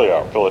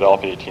Portfolio,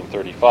 Philadelphia,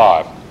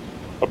 1835,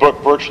 a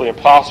book virtually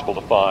impossible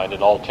to find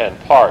in all 10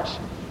 parts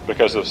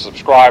because the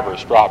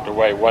subscribers dropped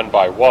away one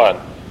by one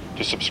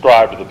to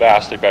subscribe to the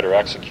vastly better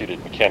executed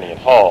McKinney and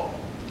Hall.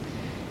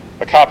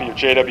 A copy of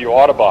J.W.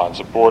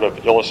 Audubon's A Board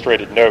of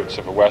Illustrated Notes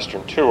of a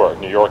Western Tour,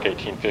 New York,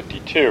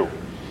 1852,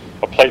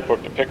 a plate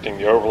book depicting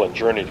the overland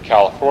journey to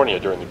California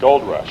during the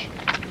gold rush.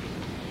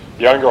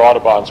 The younger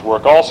Audubon's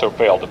work also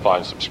failed to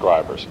find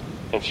subscribers,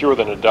 and fewer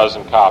than a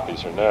dozen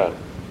copies are known.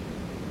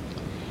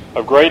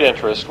 Of great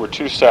interest were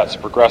 2 sets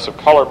of progressive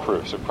color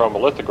proofs of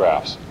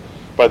chromolithographs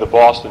by the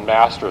Boston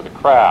master of the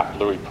craft,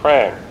 Louis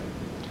Prang,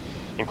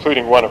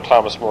 including one of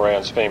Thomas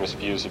Moran's famous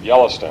views of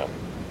Yellowstone.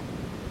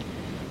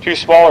 2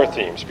 smaller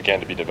themes began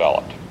to be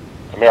developed: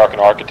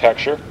 American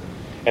architecture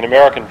and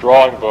American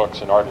drawing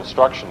books and art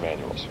instruction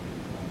manuals.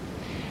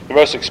 The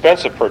most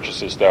expensive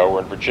purchases, though, were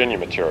in Virginia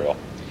material,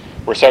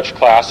 where such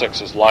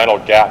classics as Lionel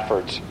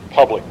Gatford's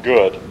Public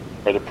Good,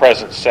 or The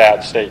Present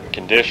Sad State and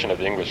Condition of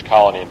the English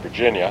Colony in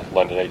Virginia,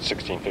 London,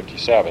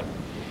 1657,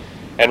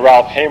 and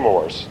Ralph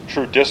Haymore's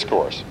True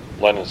Discourse,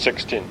 London,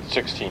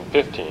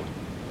 1615,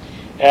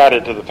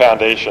 added to the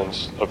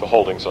foundations of the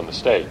holdings on the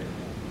state.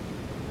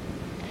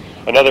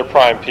 Another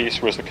prime piece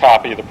was the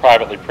copy of the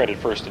privately printed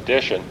first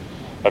edition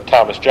of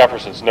Thomas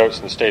Jefferson's Notes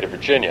in the State of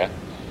Virginia,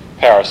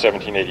 Paris,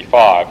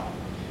 1785,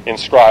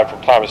 inscribed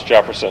from Thomas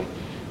Jefferson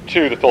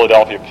to the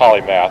Philadelphia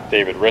polymath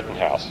David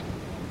Rittenhouse.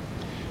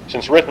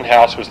 Since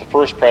Rittenhouse was the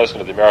first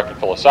president of the American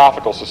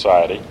Philosophical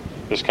Society,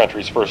 this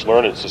country's first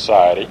learned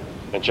society,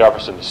 and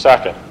Jefferson the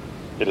second,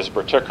 it is a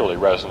particularly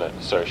resonant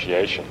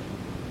association.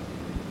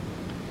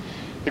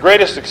 The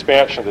greatest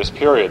expansion of this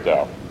period,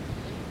 though,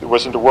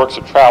 was into works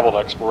of travel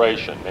and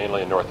exploration,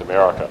 mainly in North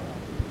America.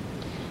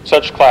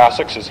 Such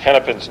classics as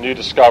Hennepin's New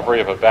Discovery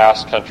of a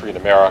Vast Country in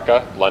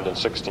America, London,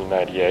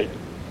 1698,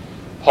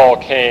 Paul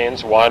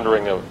Kane's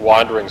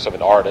Wanderings of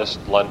an Artist,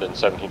 London,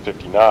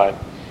 1759,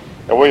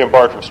 and William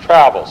Bartram's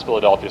Travels,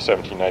 Philadelphia,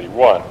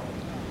 1791,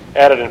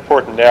 added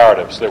important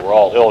narratives that were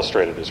all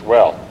illustrated as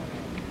well.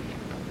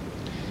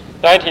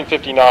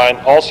 1959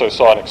 also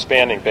saw an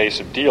expanding base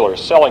of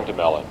dealers selling to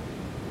Mellon.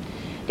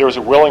 There was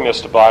a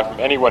willingness to buy from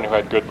anyone who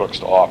had good books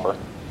to offer,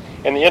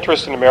 and the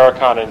interest in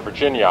Americana and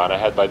Virginiana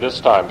had by this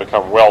time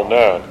become well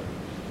known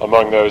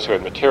among those who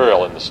had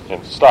material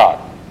in stock.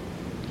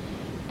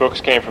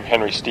 Books came from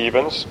Henry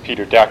Stevens,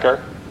 Peter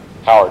Decker,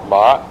 Howard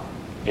Mott,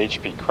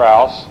 H.P.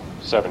 Krauss,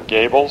 Seven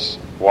Gables,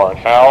 Warren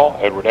Howell,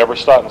 Edward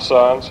Everstott and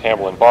Sons,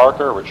 Hamlin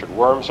Barker, Richard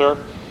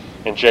Wormser,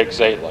 and Jake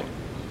Zeitlin,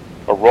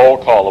 a roll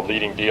call of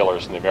leading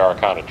dealers in the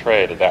Americana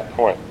trade at that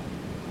point.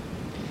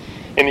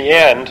 In the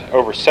end,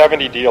 over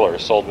 70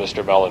 dealers sold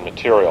Mr. Mellon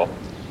material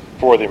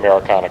for the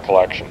Americana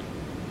collection.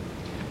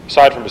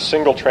 Aside from a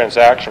single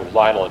transaction with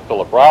Lionel and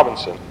Philip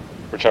Robinson,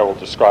 which I will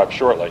describe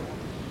shortly,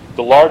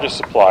 the largest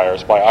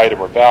suppliers by item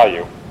or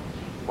value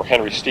were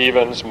Henry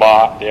Stevens,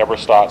 Mott, the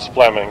Everstotts,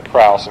 Fleming,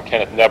 Krauss, and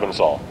Kenneth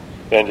Nebenzahl,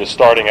 then just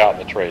starting out in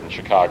the trade in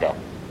Chicago.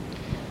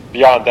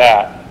 Beyond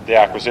that, the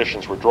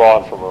acquisitions were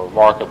drawn from a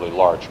remarkably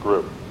large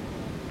group.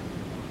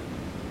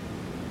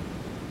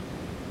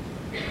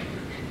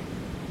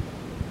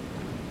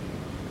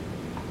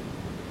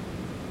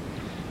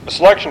 A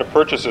selection of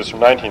purchases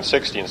from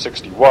 1960 and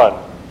 61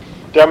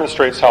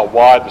 demonstrates how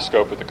wide the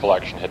scope of the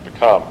collection had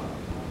become.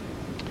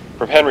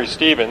 From Henry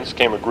Stevens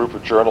came a group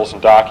of journals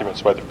and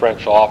documents by the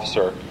French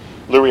officer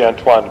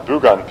Louis-Antoine de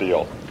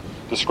Bougainville,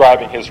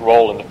 describing his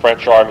role in the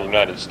French Army in the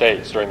United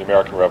States during the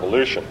American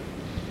Revolution,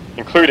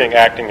 including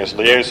acting as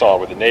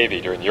liaison with the Navy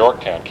during the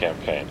Yorktown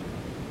campaign.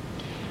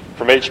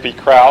 From H.P.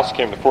 Krauss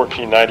came the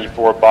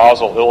 1494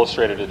 Basel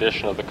illustrated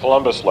edition of the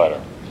Columbus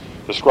Letter,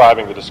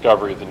 describing the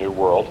discovery of the New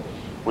World,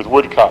 with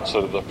woodcuts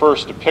of the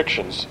first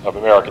depictions of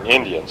American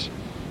Indians,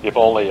 if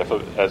only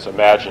as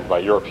imagined by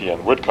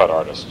European woodcut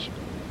artists.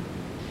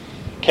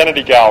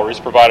 Kennedy Galleries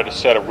provided a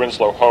set of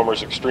Winslow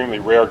Homer's extremely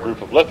rare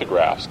group of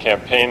lithographs,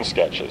 Campaign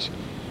Sketches,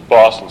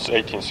 Boston,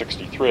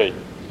 1863,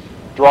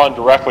 drawn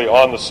directly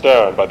on the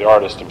stone by the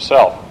artist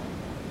himself.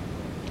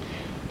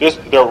 This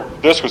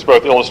was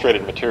both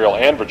illustrated material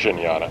and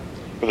Virginiana,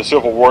 for the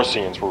Civil War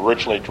scenes were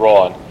originally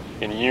drawn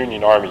in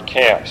Union Army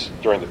camps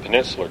during the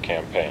Peninsular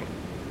Campaign.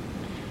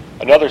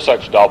 Another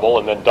such double,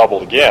 and then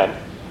doubled again,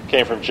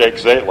 came from Jake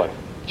Zeitlin,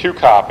 2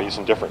 copies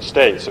in different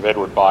states of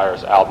Edward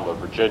Byers' Album of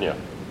Virginia.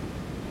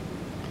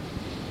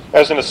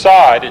 As an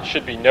aside, it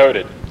should be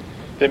noted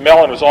that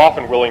Mellon was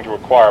often willing to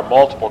acquire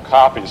multiple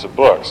copies of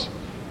books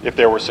if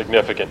there were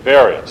significant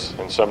variants,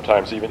 and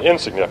sometimes even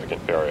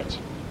insignificant variants.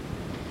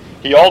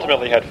 He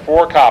ultimately had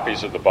 4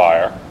 copies of the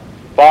Beyer,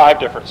 5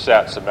 different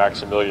sets of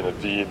Maximilian of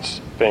Vide's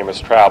famous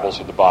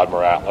travels of the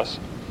Bodmer Atlas,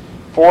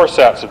 4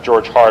 sets of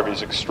George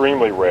Harvey's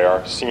extremely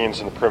rare Scenes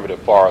in the Primitive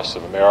Forests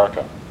of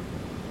America.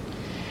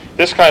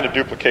 This kind of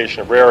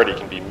duplication of rarity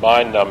can be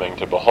mind-numbing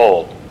to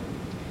behold.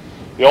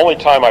 The only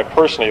time I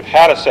personally have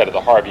had a set of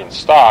the Harvey in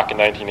stock in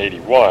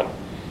 1981,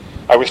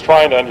 I was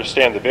trying to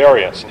understand the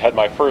variants and had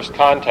my first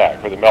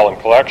contact with the Mellon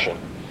collection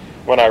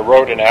when I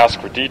wrote and asked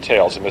for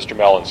details of Mr.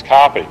 Mellon's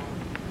copy.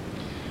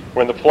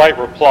 When the polite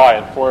reply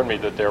informed me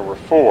that there were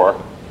 4,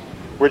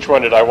 which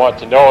one did I want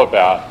to know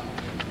about,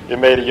 it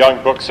made a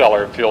young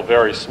bookseller feel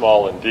very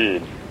small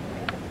indeed.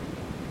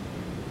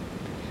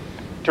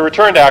 To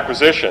return to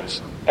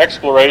acquisitions,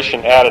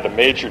 Exploration added a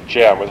major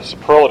gem with a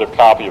superlative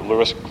copy of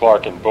Lewis and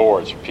Clark in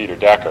boards for Peter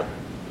Decker.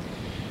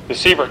 The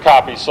Sievert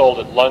copy sold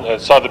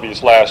at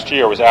Sotheby's last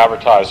year was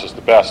advertised as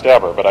the best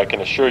ever, but I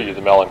can assure you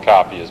the Mellon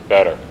copy is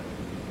better.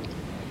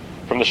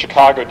 From the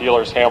Chicago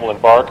dealers Hamlin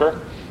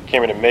Barker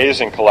came an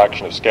amazing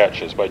collection of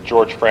sketches by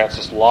George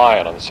Francis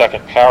Lyon on the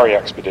second Parry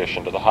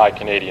expedition to the high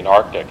Canadian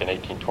Arctic in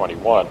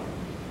 1821.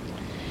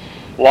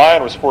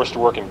 Lyon was forced to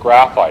work in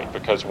graphite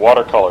because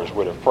watercolors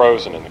would have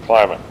frozen in the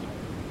climate.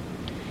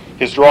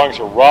 His drawings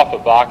are rough,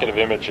 evocative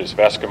images of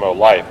Eskimo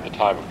life at the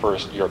time of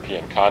first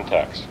European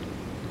contacts.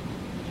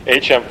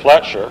 H.M.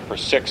 Fletcher, for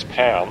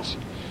 £6,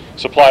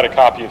 supplied a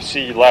copy of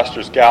C.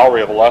 Lester's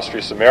Gallery of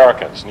Illustrious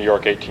Americans, New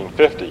York,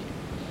 1850,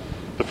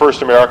 the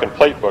first American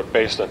plate book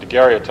based on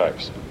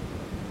daguerreotypes.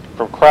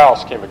 From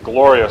Krauss came a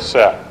glorious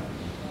set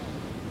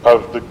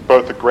of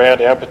both the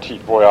Grand and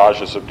Petite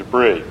Voyages of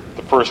Debris,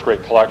 the first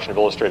great collection of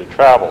illustrated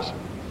travels,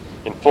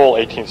 in full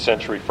 18th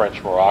century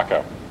French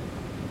Morocco.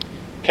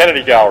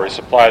 Kennedy Gallery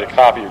supplied a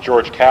copy of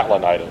George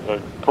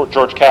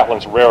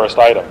Catlin's rarest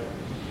item,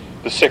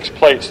 the 6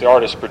 plates the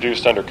artist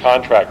produced under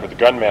contract with the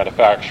gun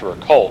manufacturer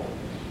Colt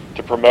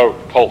to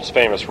promote Colt's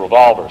famous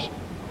revolvers.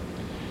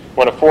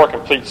 One of 4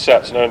 complete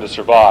sets known to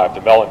survive,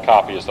 the Mellon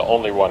copy is the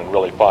only one in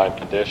really fine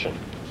condition.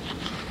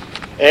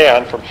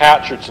 And from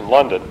Hatchard's in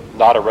London,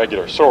 not a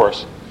regular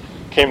source,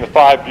 came the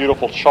 5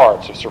 beautiful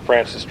charts of Sir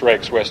Francis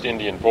Drake's West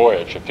Indian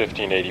voyage of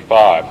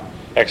 1585,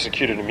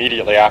 executed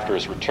immediately after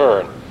his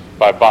return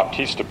by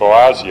Baptista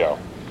Boazio,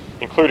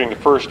 including the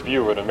first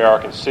view of an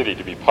American city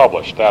to be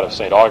published, that of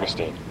St.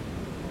 Augustine.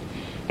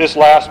 This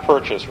last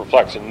purchase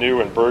reflects a new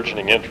and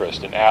burgeoning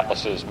interest in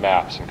atlases,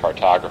 maps, and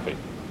cartography.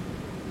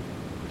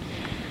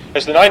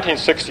 As the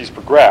 1960s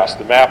progressed,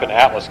 the map and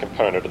atlas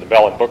component of the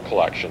Mellon book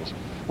collections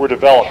were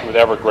developed with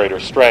ever greater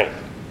strength.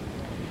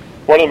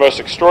 One of the most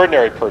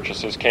extraordinary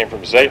purchases came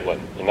from Zeitlin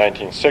in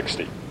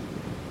 1960,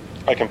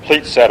 a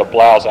complete set of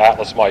Blau's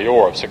Atlas Major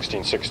of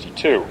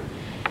 1662.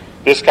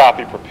 This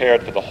copy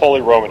prepared for the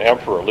Holy Roman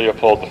Emperor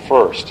Leopold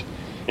I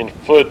in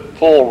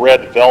full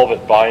red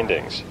velvet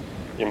bindings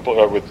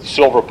with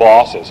silver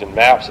bosses and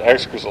maps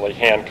exquisitely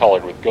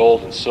hand-colored with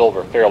gold and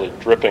silver fairly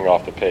dripping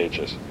off the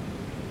pages.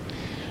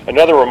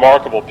 Another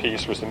remarkable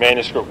piece was the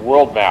manuscript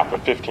world map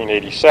of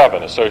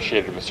 1587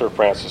 associated with Sir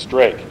Francis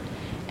Drake,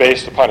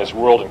 based upon his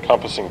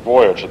world-encompassing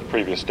voyage of the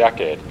previous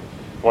decade,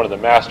 one of the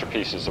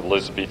masterpieces of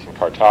Elizabethan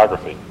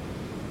cartography.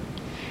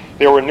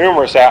 There were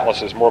numerous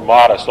atlases more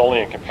modest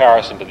only in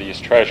comparison to these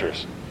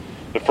treasures.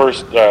 The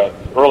first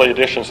early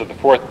editions of the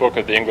 4th book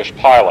of the English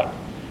Pilot,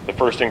 the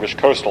first English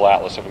coastal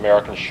atlas of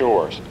American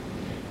shores,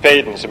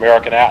 Faden's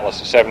American Atlas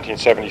of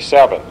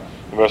 1777,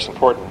 the most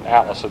important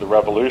atlas of the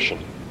Revolution,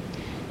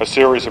 a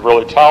series of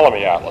early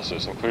Ptolemy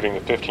atlases, including the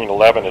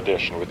 1511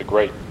 edition with the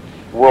great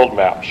world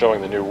map showing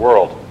the New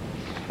World,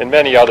 and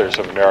many others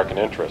of American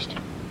interest.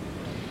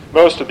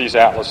 Most of these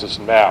atlases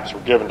and maps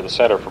were given to the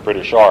Center for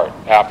British Art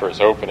after its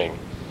opening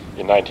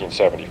in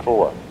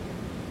 1974.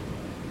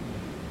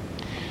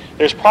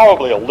 There's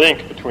probably a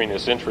link between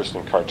his interest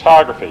in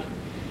cartography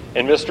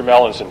and Mr.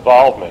 Mellon's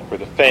involvement with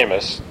the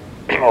famous,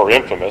 or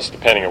infamous,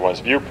 depending on one's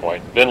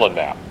viewpoint, Vinland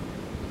map.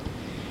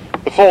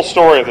 The full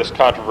story of this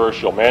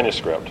controversial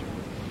manuscript,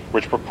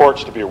 which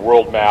purports to be a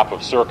world map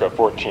of circa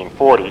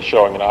 1440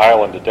 showing an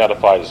island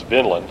identified as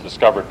Vinland,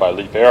 discovered by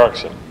Leif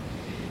Erikson,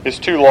 is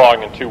too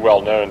long and too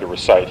well known to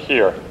recite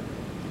here.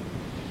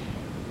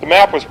 The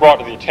map was brought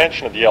to the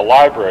attention of the Yale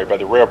Library by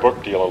the rare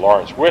book dealer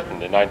Lawrence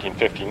Whitten in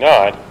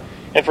 1959,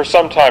 and for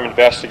some time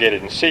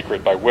investigated in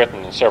secret by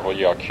Whitten and several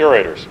Yale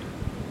curators.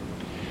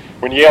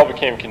 When Yale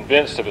became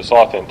convinced of its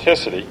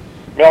authenticity,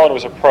 Mellon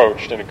was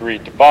approached and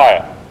agreed to buy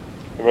it,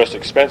 the most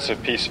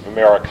expensive piece of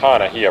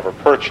Americana he ever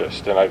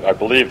purchased, and I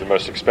believe the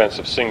most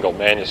expensive single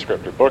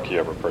manuscript or book he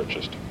ever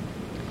purchased.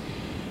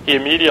 He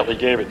immediately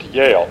gave it to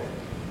Yale,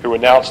 who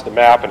announced the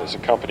map and its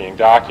accompanying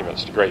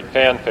documents to great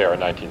fanfare in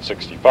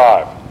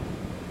 1965.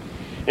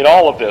 In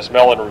all of this,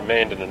 Mellon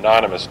remained an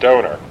anonymous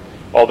donor,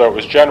 although it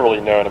was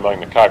generally known among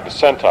the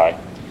cognoscenti,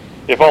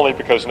 if only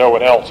because no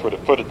one else would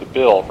have footed the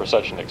bill for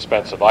such an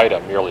expensive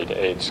item merely to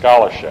aid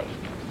scholarship.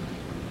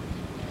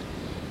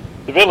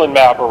 The Vinland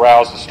map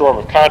aroused a storm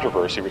of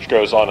controversy which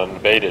goes on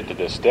unabated to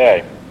this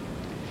day.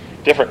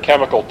 Different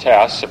chemical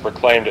tests have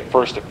proclaimed it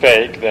first a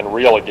fake, then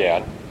real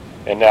again,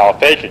 and now a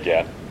fake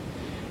again,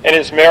 and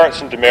its merits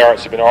and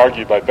demerits have been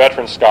argued by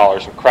veteran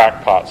scholars and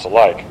crackpots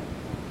alike.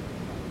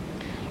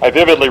 I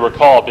vividly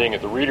recall being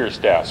at the reader's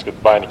desk at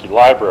the Beinecke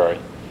Library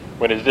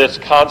when a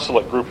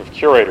disconsolate group of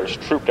curators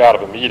trooped out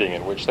of a meeting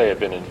in which they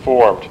had been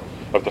informed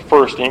of the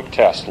first ink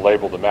test to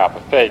label the map a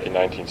fake in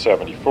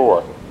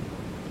 1974.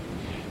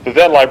 The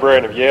then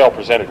librarian of Yale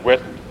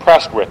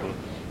pressed Whitten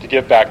to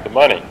give back the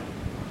money.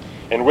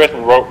 and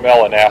Whitman wrote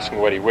Mellon asking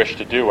what he wished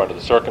to do under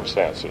the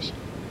circumstances.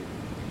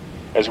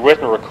 As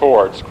Whitman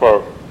records,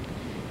 quote,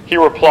 "He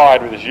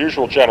replied with his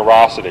usual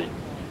generosity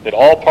that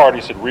all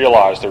parties had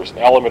realized there was an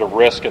element of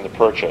risk in the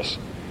purchase,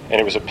 and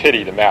it was a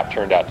pity the map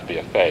turned out to be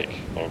a fake,"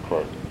 end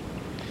quote.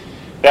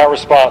 That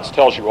response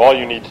tells you all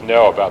you need to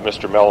know about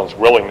Mr. Mellon's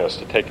willingness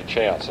to take a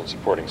chance on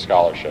supporting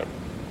scholarship.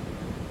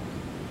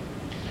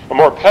 A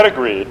more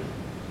pedigreed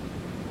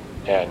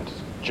and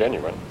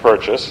genuine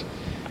purchase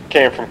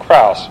came from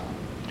Krauss,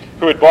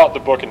 who had bought the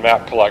book and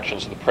map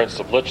collections of the Prince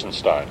of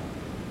Liechtenstein.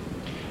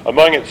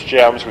 Among its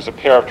gems was a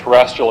pair of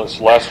terrestrial and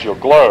celestial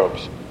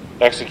globes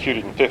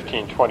executed in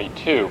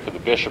 1522 for the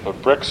Bishop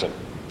of Brixen,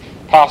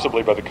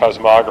 possibly by the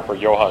cosmographer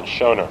Johann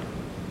Schoner.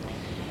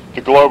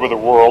 The globe of the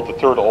world, the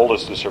third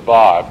oldest to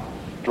survive,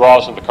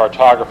 draws on the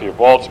cartography of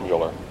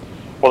Waldseemüller,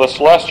 while the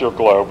celestial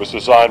globe was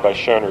designed by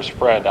Schoner's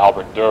friend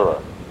Albert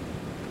Dürer.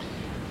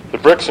 The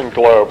Brixen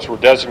globes were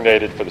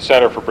designated for the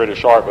Center for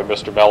British Art by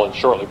Mr. Mellon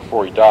shortly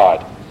before he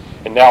died,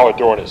 and now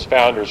adorn its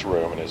founder's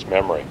room in his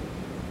memory.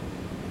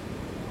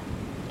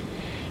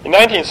 In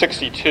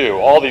 1962,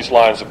 all these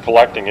lines of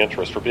collecting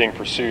interest were being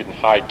pursued in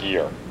high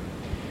gear.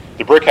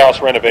 The brick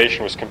house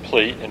renovation was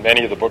complete, and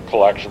many of the book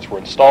collections were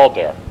installed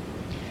there.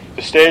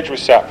 The stage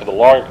was set for the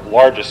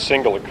largest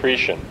single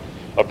accretion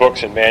of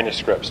books and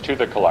manuscripts to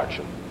the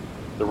collection,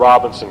 the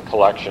Robinson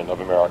Collection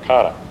of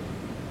Americana.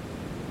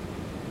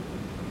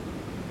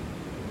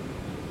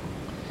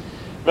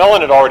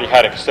 Mellon had already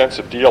had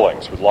extensive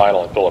dealings with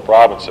Lionel and Philip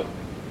Robinson,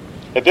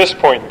 at this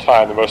point in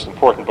time the most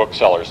important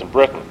booksellers in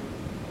Britain.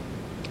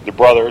 The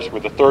brothers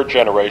were the third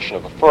generation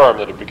of a firm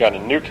that had begun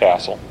in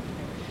Newcastle.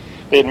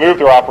 They had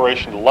moved their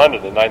operation to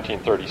London in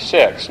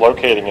 1936,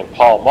 locating in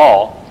Pall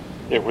Mall,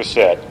 it was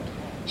said,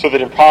 so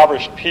that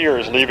impoverished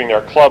peers leaving their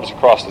clubs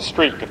across the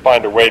street could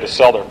find a way to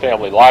sell their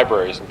family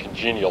libraries in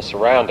congenial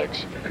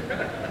surroundings.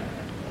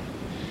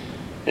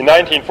 In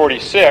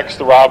 1946,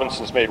 the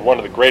Robinsons made one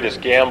of the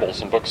greatest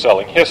gambles in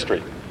bookselling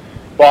history,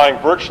 buying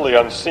virtually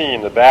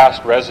unseen the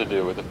vast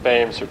residue of the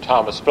famed Sir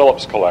Thomas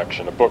Phillips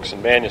collection of books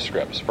and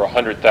manuscripts for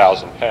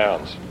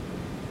 £100,000.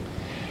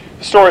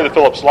 The story of the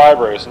Phillips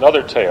Library is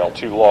another tale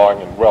too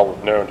long and well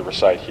known to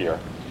recite here,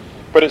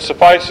 but it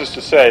suffices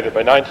to say that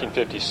by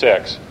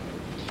 1956,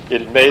 it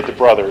had made the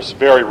brothers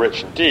very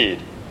rich indeed,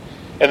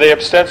 and they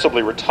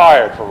ostensibly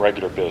retired from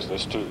regular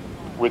business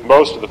with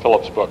most of the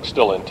Phillips books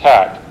still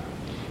intact,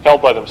 held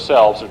by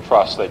themselves or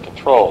trusts they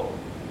controlled.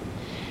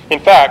 In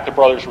fact, the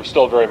brothers were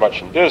still very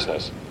much in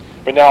business,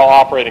 but now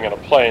operating on a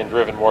plane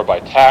driven more by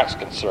tax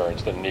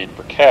concerns than need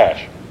for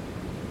cash.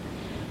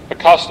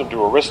 Accustomed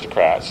to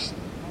aristocrats,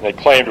 and they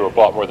claimed to have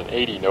bought more than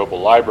 80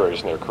 noble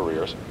libraries in their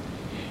careers,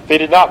 they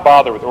did not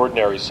bother with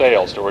ordinary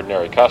sales to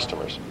ordinary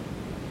customers.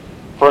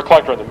 For a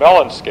collector on the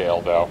Mellon scale,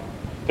 though,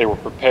 they were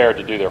prepared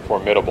to do their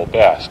formidable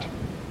best.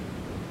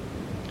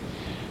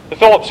 The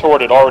Phillips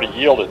hoard had already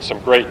yielded some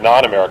great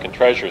non-American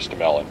treasures to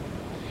Mellon,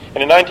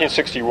 and in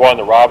 1961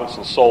 the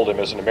Robinsons sold him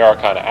as an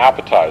Americana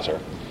appetizer.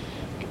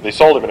 They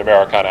sold him an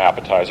Americana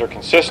appetizer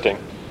consisting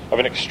of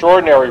an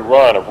extraordinary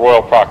run of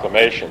royal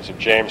proclamations of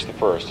James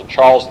I and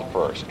Charles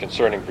I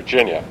concerning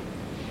Virginia,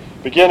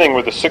 beginning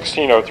with the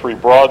 1603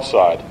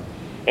 broadside,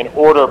 an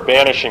order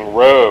banishing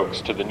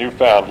rogues to the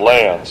newfound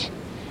lands,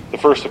 the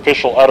first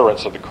official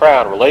utterance of the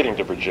Crown relating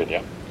to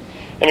Virginia,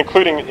 and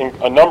including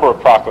a number of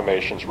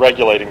proclamations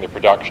regulating the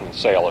production and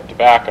sale of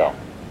tobacco.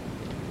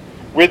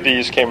 With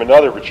these came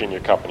another Virginia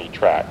Company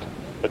tract,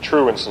 A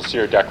True and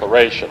Sincere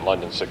Declaration,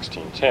 London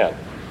 1610.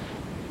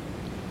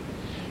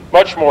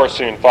 Much more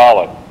soon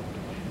followed.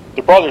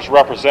 The brothers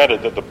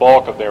represented that the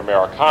bulk of their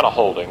Americana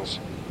holdings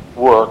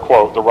were,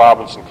 quote, the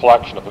Robinson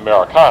Collection of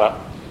Americana,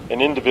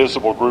 an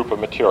indivisible group of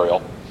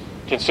material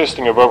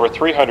consisting of over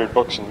 300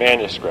 books and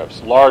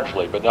manuscripts,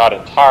 largely but not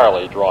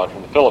entirely drawn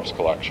from the Phillips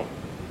collection.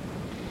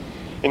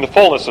 In the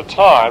fullness of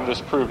time,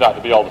 this proved not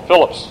to be all the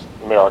Phillips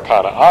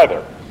Americana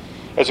either,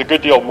 as a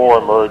good deal more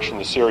emerged from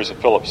the series of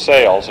Phillips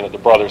sales and at the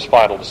brothers'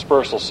 final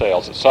dispersal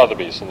sales at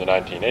Sotheby's in the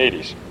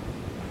 1980s.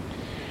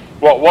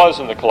 What was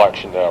in the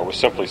collection, though, was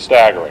simply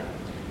staggering,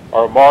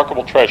 a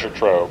remarkable treasure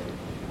trove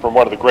from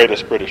one of the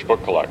greatest British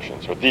book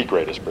collections, or the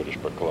greatest British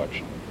book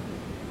collection.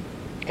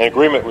 An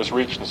agreement was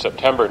reached in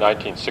September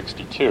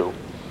 1962,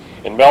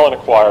 and Mellon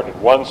acquired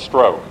in one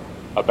stroke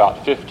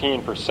about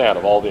 15%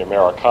 of all the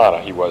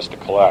Americana he was to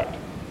collect.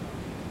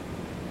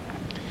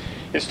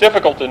 It's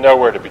difficult to know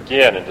where to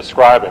begin in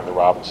describing the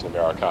Robinson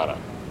Americana.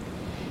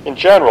 In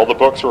general, the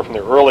books were from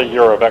the early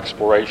era of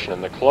exploration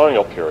in the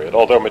colonial period,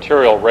 although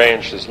material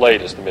ranged as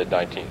late as the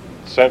mid-19th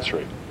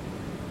century.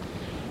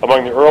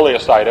 Among the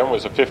earliest item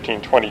was a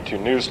 1522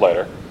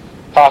 newsletter,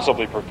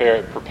 possibly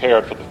prepared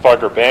for the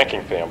Fugger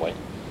banking family,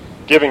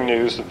 giving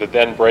news of the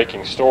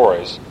then-breaking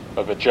stories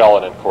of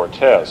Magellan and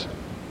Cortez.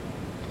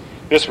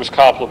 This was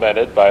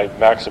complemented by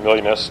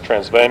Maximilianus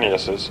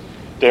Transvannius's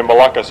De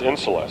Moluccas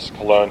Insulas,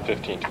 Cologne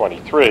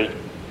 1523,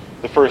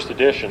 the first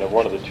edition of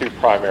one of the two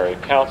primary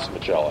accounts of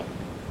Magellan.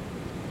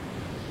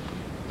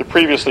 The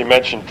previously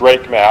mentioned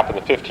Drake map and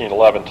the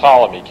 1511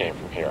 Ptolemy came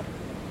from here.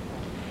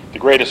 The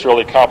greatest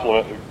early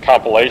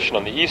compilation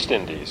on the East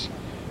Indies,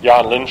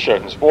 Jan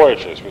Linschoten's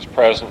Voyages, was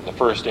present in the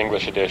first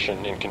English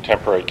edition in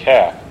contemporary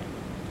calf.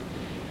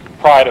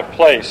 Pride of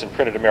place in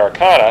printed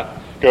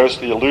Americana goes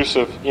to the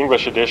elusive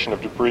English edition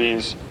of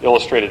Debris'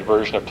 illustrated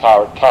version of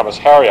Thomas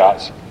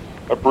Harriot's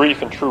A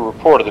Brief and True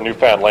Report of the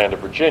Newfound Land of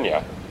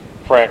Virginia,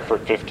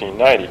 Frankfurt,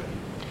 1590,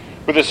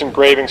 with its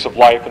engravings of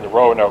life in the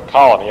Roanoke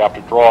colony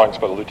after drawings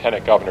by the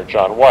Lieutenant Governor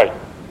John White,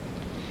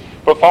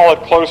 but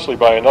followed closely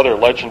by another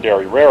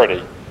legendary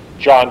rarity,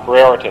 John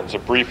Brereton's A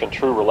Brief and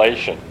True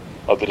Relation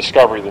of the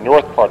Discovery of the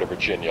North Part of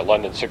Virginia,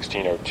 London,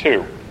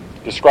 1602,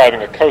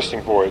 describing a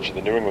coasting voyage to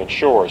the New England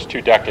shores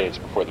 2 decades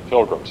before the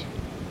Pilgrims.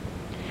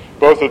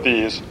 Both of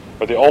these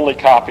are the only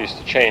copies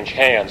to change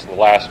hands in the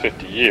last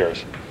 50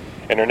 years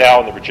and are now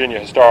in the Virginia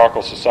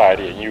Historical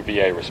Society and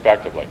UVA,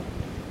 respectively.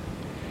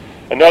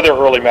 Another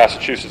early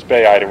Massachusetts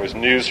Bay item was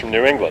News from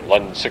New England,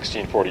 London,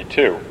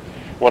 1642,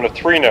 one of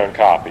 3 known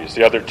copies,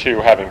 the other 2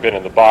 having been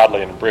in the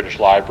Bodleian and British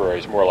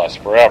libraries more or less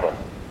forever.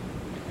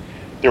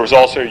 There was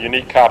also a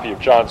unique copy of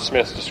John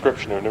Smith's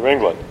Description of New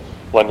England,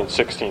 London,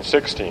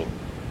 1616,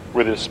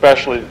 with a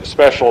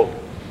special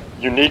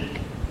unique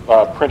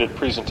printed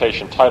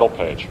presentation title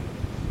page.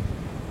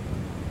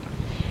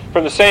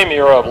 From the same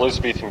era of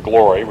Elizabethan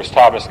glory was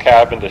Thomas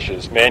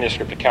Cavendish's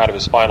manuscript account of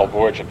his final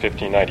voyage in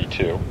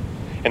 1592,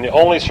 and the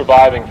only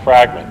surviving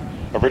fragment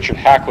of Richard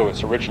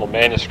Hakluyt's original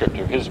manuscript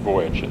of his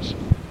voyages.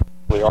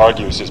 He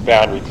argues his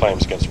boundary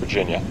claims against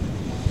Virginia,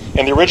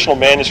 and the original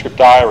manuscript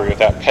diary of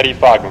that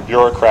pettifogging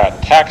bureaucrat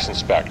and tax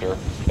inspector,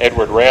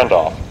 Edward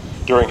Randolph,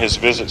 during his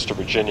visits to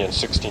Virginia in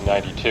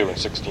 1692 and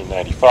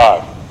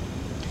 1695.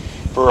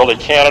 For early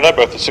Canada,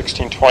 both the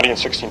 1620 and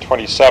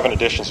 1627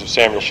 editions of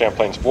Samuel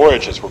Champlain's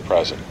Voyages were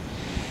present,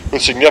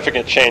 with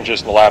significant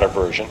changes in the latter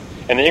version,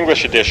 and the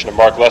English edition of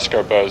Mark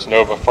Lescarbot's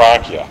Nova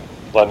Francia,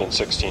 London,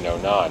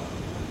 1609.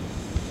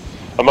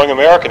 Among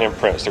American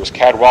imprints, there was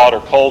Cadwallader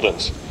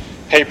Colden's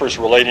Papers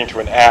Relating to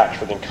an Act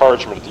for the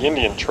Encouragement of the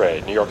Indian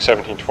Trade, New York,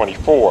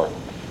 1724,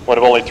 one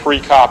of only 3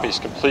 copies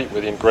complete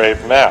with the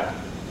engraved map,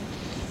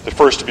 the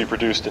first to be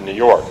produced in New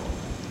York.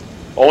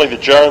 Only the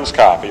Jones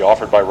copy,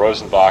 offered by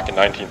Rosenbach in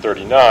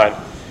 1939,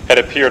 had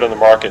appeared on the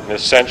market in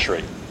this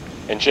century,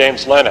 and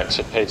James Lennox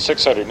had paid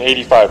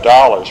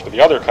 $685 for the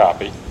other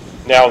copy,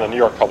 now in the New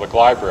York Public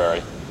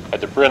Library,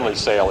 at the Brinley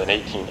sale in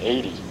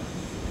 1880.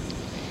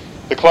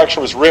 The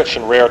collection was rich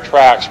in rare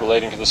tracts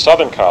relating to the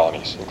southern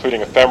colonies,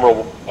 including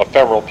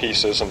ephemeral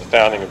pieces on the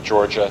founding of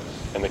Georgia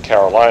and the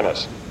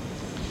Carolinas.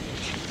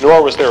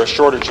 Nor was there a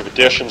shortage of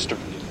additions to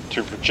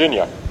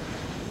Virginia,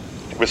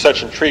 with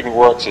such intriguing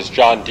works as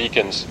John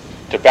Deacon's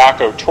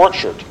Tobacco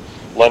Tortured,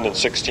 London,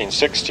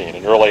 1616,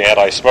 an early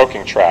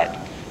anti-smoking tract,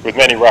 with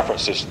many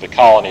references to the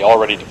colony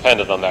already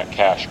dependent on that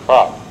cash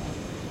crop.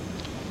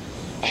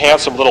 A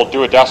handsome little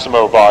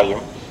duodecimo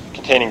volume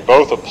containing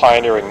both of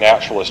pioneering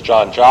naturalist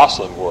John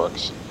Jocelyn's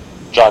works,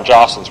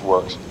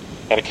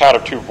 an account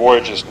of 2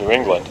 voyages to New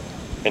England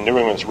and New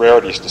England's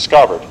rarities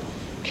discovered,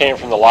 came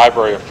from the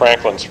library of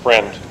Franklin's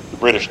friend, the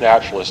British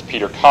naturalist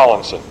Peter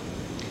Collinson,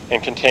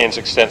 and contains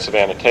extensive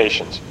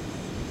annotations.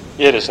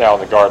 It is now in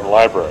the Garden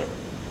Library.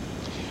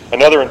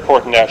 Another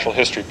important natural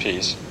history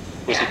piece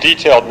was the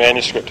detailed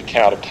manuscript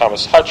account of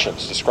Thomas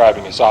Hutchins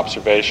describing his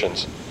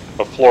observations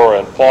of flora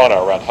and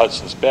fauna around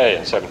Hudson's Bay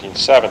in the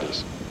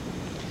 1770s.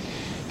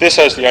 This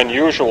has the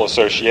unusual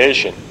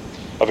association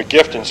of a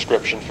gift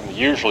inscription from the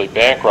usually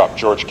bankrupt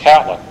George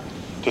Catlin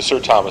to Sir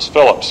Thomas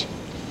Phillips,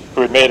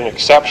 who had made an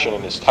exception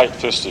in his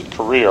tight-fisted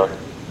career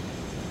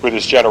with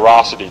his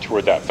generosity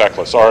toward that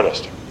feckless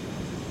artist.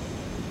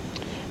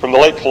 From the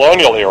late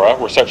colonial era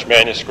were such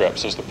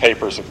manuscripts as the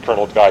papers of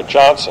Colonel Guy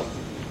Johnson,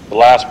 the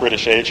last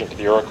British agent to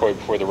the Iroquois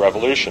before the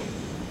Revolution,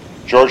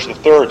 George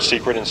III's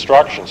secret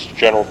instructions to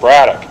General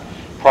Braddock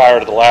prior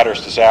to the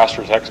latter's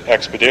disastrous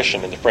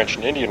expedition in the French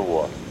and Indian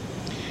War,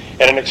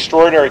 and an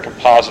extraordinary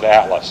composite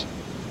atlas,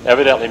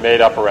 evidently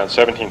made up around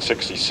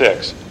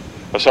 1766,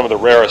 of some of the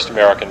rarest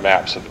American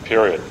maps of the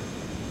period.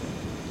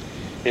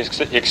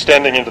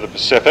 Extending into the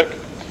Pacific,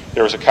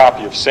 there was a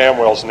copy of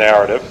Samwell's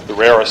narrative, the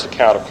rarest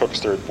account of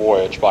Cook's third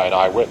voyage by an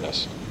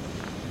eyewitness.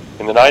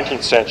 In the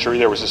 19th century,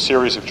 there was a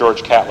series of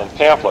George Catlin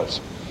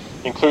pamphlets,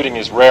 including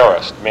his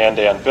rarest,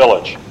 Mandan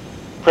Village,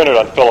 printed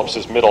on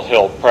Phillips's Middle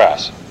Hill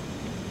press.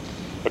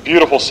 A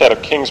beautiful set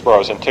of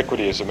Kingsborough's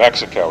Antiquities of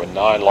Mexico in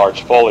 9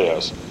 large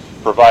folios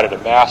provided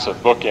a massive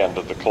bookend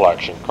of the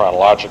collection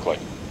chronologically.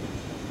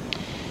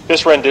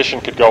 This rendition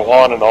could go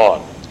on,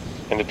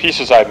 and the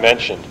pieces I've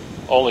mentioned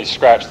only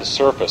scratch the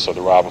surface of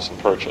the Robinson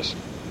Purchase.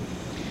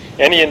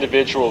 Any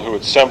individual who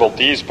assembled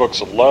these books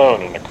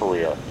alone in a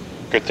career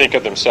could think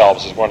of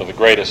themselves as one of the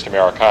greatest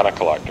Americana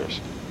collectors.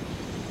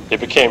 It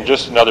became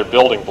just another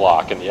building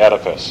block in the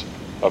edifice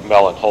of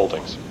Mellon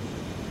Holdings.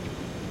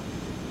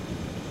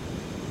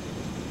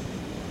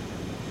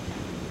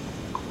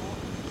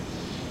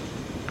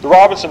 The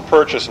Robinson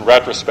Purchase, in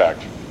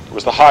retrospect,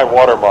 was the high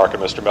watermark of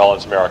Mr.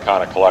 Mellon's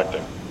Americana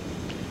collecting.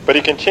 But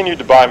he continued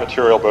to buy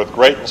material both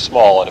great and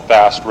small at a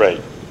fast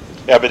rate,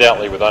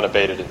 evidently with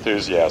unabated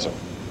enthusiasm.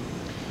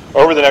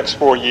 Over the next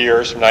 4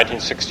 years, from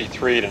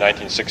 1963 to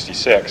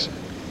 1966,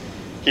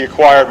 he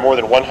acquired more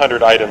than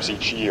 100 items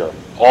each year,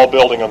 all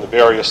building on the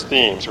various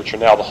themes which are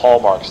now the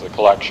hallmarks of the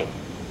collection.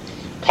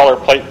 Color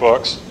plate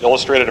books,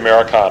 illustrated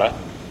Americana,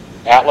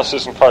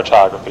 atlases and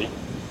cartography,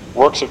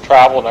 works of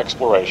travel and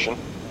exploration,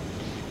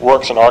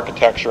 works in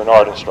architecture and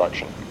art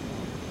instruction.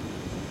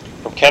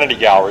 From Kennedy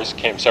Galleries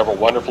came several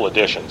wonderful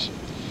editions,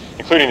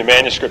 including the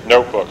manuscript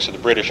notebooks of the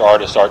British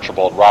artist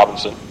Archibald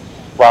Robertson,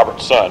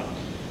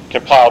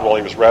 compiled while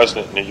he was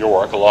resident in New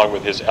York, along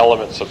with his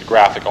Elements of the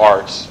Graphic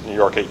Arts, New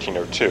York,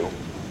 1802.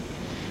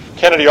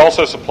 Kennedy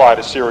also supplied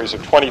a series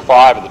of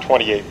 25 of the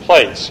 28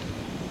 plates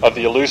of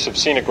the elusive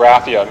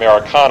Scenographia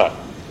Americana,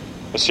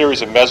 a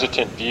series of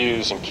mesotent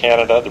views in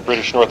Canada, the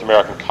British North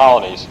American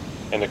colonies,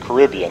 and the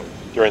Caribbean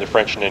during the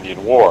French and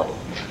Indian War.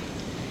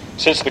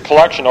 Since the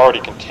collection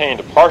already contained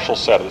a partial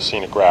set of the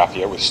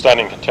Scenographia with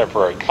stunning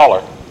contemporary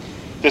color,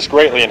 this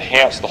greatly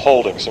enhanced the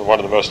holdings in one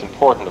of the most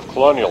important of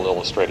colonial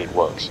illustrated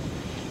works,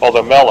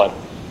 although Mellon,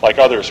 like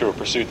others who have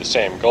pursued the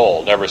same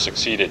goal, never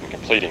succeeded in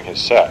completing his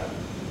set.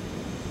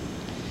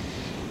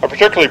 A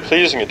particularly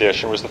pleasing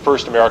edition was the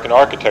first American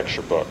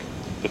architecture book,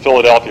 the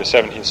Philadelphia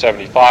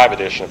 1775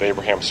 edition of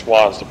Abraham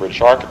Swann's The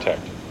British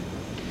Architect.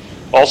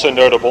 Also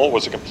notable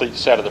was a complete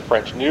set of the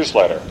French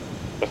newsletter,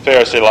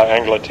 Affaires de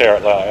l'Angleterre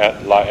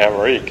et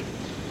l'Amérique,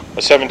 a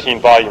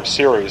 17-volume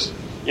series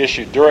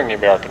issued during the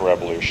American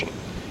Revolution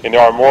in the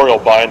armorial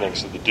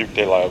bindings of the Duc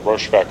de la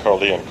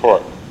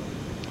Rochefoucauld-Liancourt.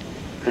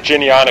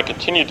 Virginiana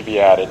continued to be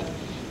added,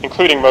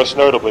 including most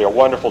notably a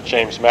wonderful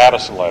James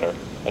Madison letter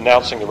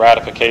announcing the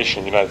ratification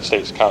of the United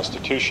States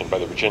Constitution by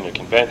the Virginia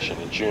Convention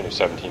in June of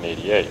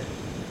 1788.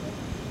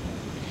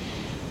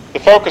 The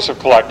focus of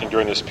collecting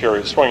during this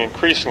period swung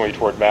increasingly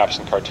toward maps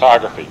and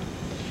cartography,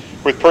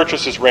 with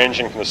purchases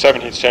ranging from the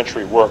 17th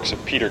century works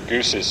of Peter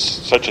Goose's,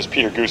 such as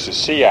Peter Goose's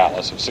Sea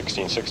Atlas of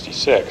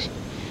 1666,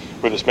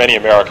 with its many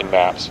American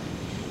maps,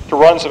 to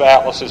runs of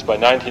atlases by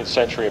 19th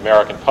century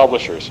American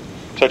publishers,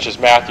 such as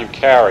Matthew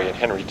Carey and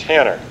Henry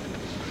Tanner,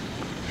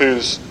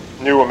 whose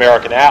New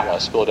American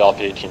Atlas,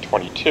 Philadelphia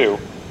 1822,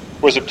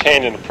 was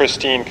obtained in a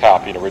pristine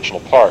copy in original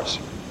parts.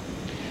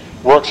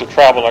 Works of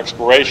travel and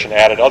exploration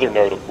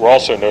were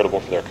also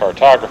notable for their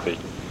cartography,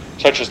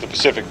 such as the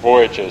Pacific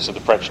voyages of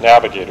the French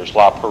navigators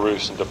La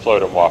Perouse and de Flot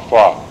de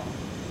Moiffa.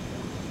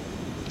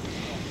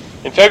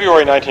 In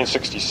February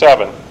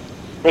 1967,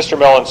 Mr.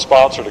 Mellon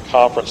sponsored a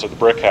conference at the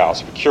Brick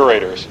House for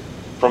curators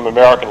from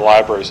American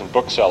libraries and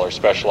booksellers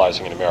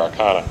specializing in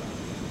Americana.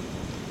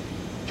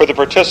 For the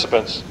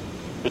participants,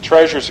 the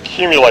treasures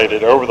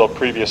accumulated over the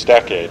previous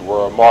decade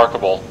were a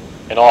remarkable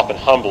and often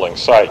humbling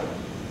sight.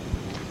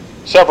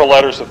 Several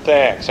letters of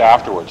thanks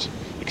afterwards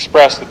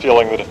expressed the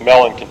feeling that if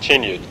Mellon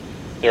continued,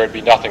 there would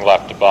be nothing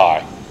left to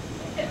buy.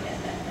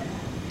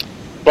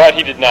 But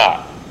he did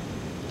not.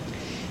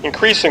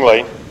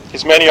 Increasingly,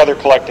 his many other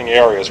collecting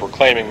areas were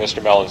claiming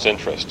Mr. Mellon's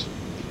interest,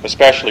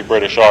 especially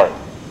British art.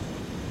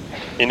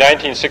 In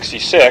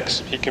 1966,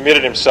 he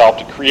committed himself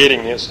to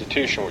creating the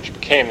institution which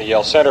became the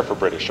Yale Center for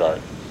British Art.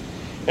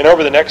 And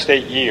over the next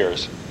 8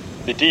 years,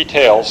 the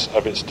details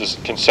of its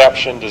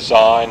conception,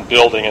 design,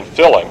 building, and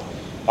filling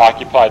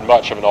occupied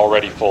much of an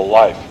already full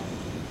life.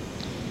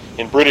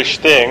 In British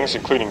things,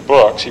 including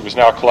books, he was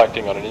now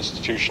collecting on an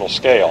institutional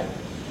scale,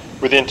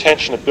 with the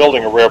intention of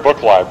building a rare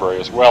book library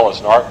as well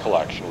as an art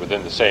collection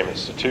within the same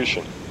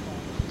institution.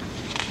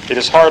 It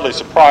is hardly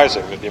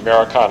surprising that the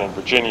Americana and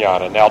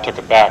Virginiana now took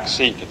a back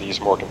seat to these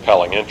more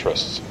compelling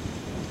interests.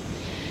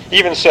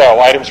 Even so,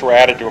 items were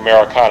added to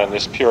Americana in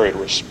this period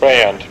which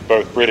spanned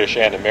both British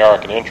and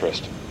American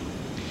interest.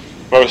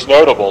 Most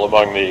notable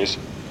among these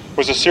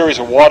was a series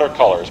of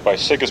watercolors by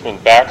Sigismund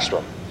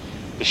Backstrom,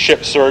 the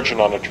ship surgeon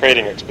on a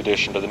trading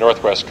expedition to the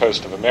northwest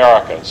coast of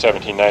America in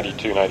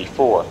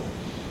 1792-94,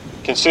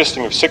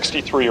 consisting of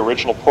 63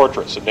 original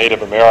portraits of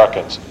Native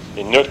Americans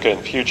in Nootka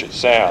and Puget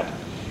Sound,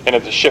 and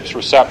of the ship's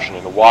reception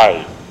in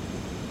Hawaii.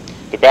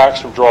 The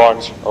Backstrom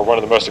drawings are one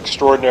of the most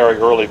extraordinary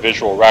early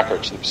visual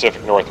records of the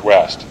Pacific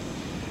Northwest,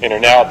 and are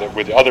now,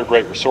 with other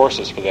great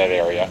resources for that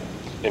area,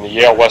 in the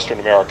Yale Western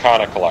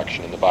Americana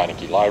collection in the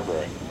Beinecke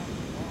Library.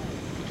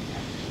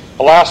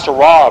 A last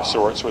hurrah of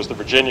sorts was the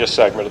Virginia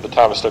segment of the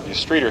Thomas W.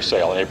 Streeter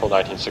sale in April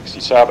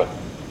 1967.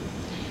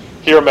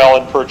 Here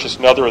Mellon purchased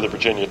another of the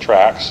Virginia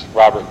tracts,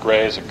 Robert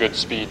Gray's A Good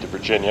Speed to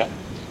Virginia,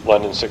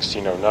 London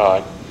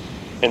 1609,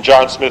 and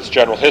John Smith's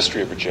General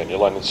History of Virginia,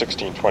 London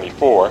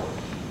 1624,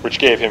 which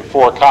gave him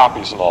 4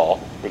 copies in all,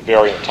 with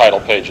variant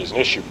title pages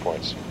and issue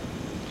points.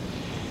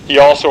 He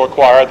also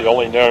acquired the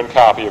only known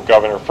copy of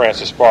Governor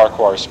Francis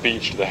Farquhar's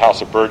speech to the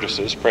House of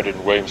Burgesses, printed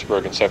in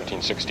Williamsburg in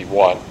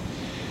 1761,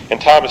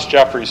 and Thomas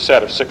Jeffries'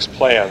 set of 6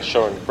 plans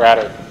showing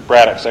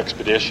Braddock's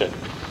expedition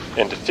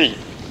and defeat,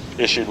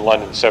 issued in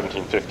London in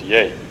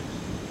 1758.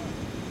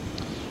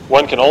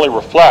 One can only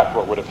reflect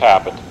what would have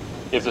happened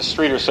if the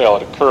Streeter sale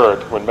had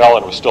occurred when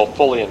Mellon was still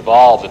fully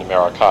involved in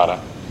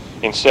Americana,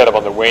 instead of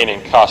on the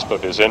waning cusp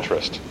of his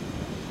interest.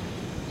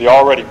 The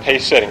already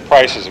pace-setting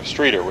prices of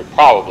Streeter would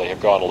probably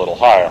have gone a little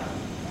higher.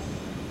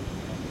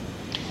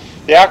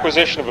 The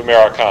acquisition of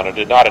Americana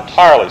did not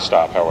entirely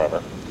stop,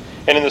 however,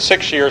 and in the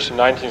 6 years from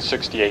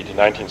 1968 to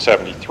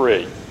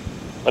 1973,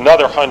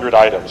 another 100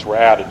 items were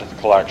added to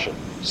the collection,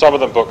 some of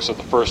them books of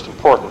the first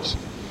importance,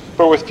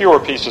 but with fewer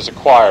pieces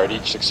acquired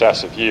each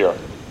successive year.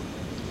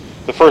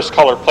 The first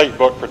color plate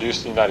book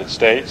produced in the United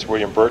States,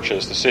 William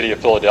Birch's The City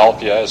of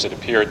Philadelphia as it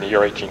appeared in the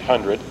year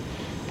 1800,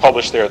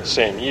 published there the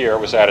same year,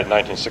 was added in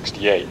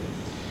 1968,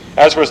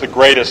 as was the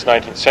greatest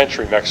 19th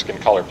century Mexican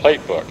color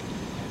plate book,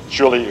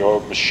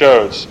 Julio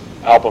Michaud's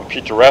Album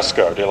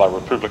Pintoresco de la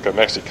República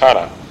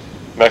Mexicana,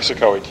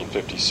 Mexico,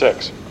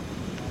 1856.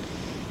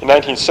 In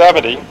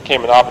 1970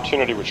 came an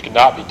opportunity which could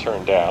not be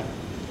turned down.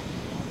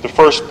 The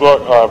first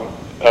book,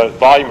 a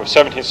volume of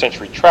 17th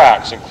century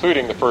tracts,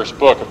 including the first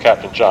book of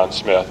Captain John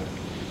Smith,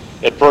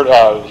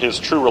 his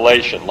True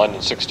Relation,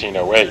 London,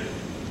 1608,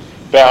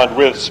 bound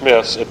with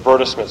Smith's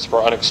Advertisements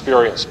for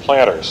Unexperienced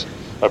Planters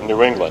of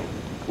New England,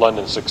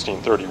 London,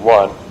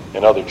 1631,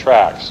 and other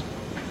tracts.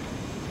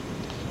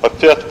 A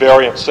fifth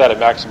variant set of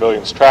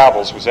Maximilian's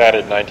Travels was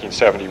added in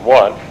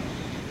 1971,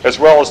 as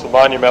well as the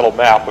monumental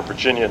map of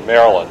Virginia and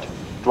Maryland,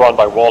 drawn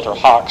by Walter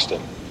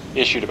Hoxton,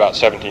 issued about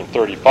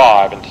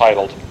 1735,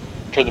 entitled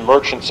To the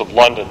Merchants of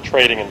London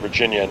Trading in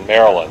Virginia and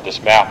Maryland,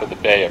 this map of the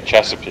Bay of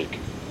Chesapeake.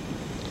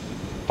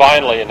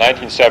 Finally, in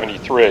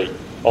 1973,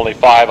 only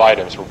 5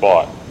 items were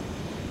bought.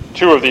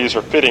 2 of these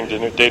are fitting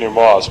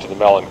denouements to the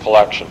Mellon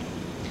collection.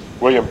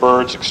 William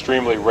Byrd's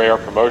extremely rare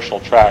promotional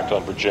tract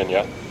on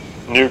Virginia,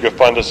 Nuga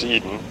Fundus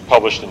Eden,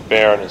 published in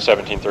Bern in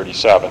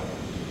 1737,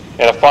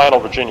 and a final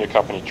Virginia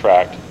Company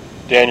tract,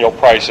 Daniel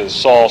Price's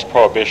Saul's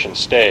Prohibition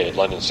Stayed,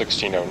 London,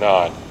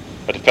 1609,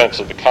 a defense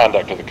of the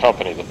conduct of the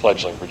company, the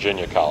fledgling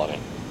Virginia colony.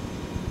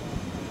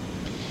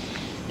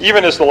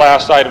 Even as the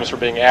last items were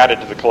being added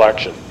to the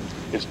collection,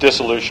 its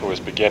dissolution was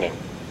beginning.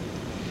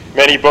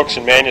 Many books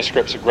and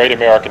manuscripts of great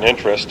American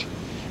interest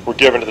were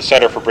given to the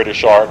Center for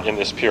British Art in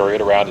this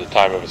period, around the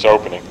time of its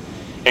opening,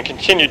 and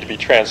continued to be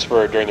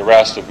transferred during the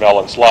rest of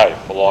Mellon's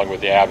life, along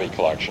with the Abbey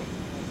collection.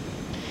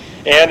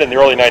 And in the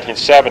early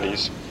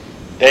 1970s,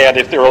 and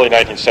if the early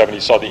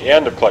 1970s saw the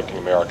end of collecting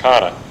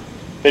Americana,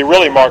 they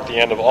really marked the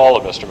end of all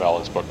of Mr.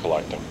 Mellon's book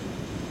collecting.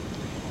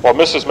 While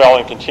Mrs.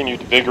 Mellon continued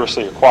to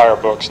vigorously acquire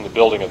books in the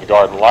building of the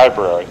Garden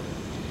Library,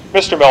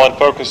 Mr. Mellon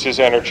focused his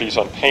energies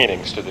on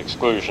paintings to the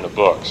exclusion of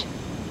books.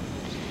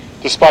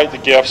 Despite the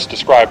gifts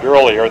described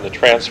earlier and the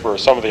transfer of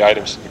some of the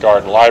items to the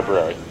Garden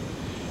Library,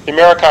 the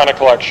Americana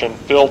collection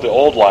filled the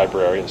old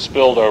library and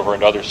spilled over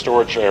into other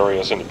storage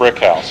areas in the brick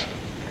house,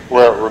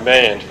 where it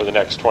remained for the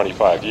next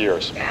 25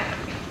 years.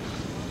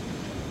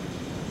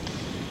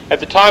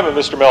 At the time of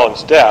Mr.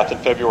 Mellon's death in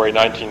February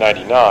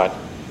 1999,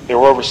 there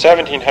were over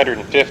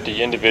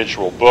 1,750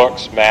 individual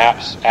books,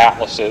 maps,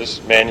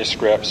 atlases,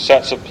 manuscripts,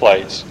 sets of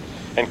plates,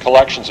 and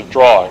collections of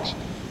drawings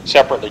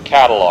separately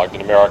cataloged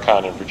in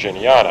Americana and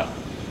Virginiana,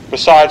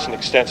 besides an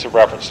extensive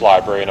reference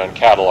library and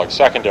uncatalogued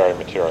secondary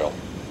material.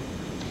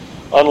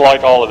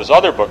 Unlike all of his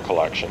other book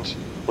collections,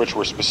 which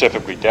were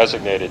specifically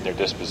designated in their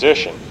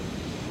disposition,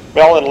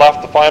 Mellon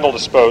left the final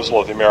disposal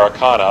of the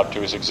Americana up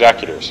to his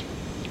executors,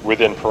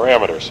 within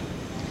parameters.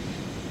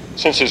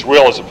 Since his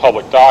will is a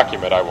public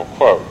document, I will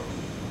quote,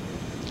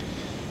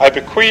 "I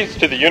bequeath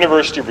to the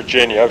University of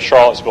Virginia of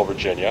Charlottesville,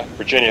 Virginia,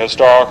 Virginia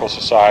Historical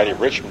Society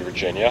of Richmond,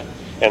 Virginia,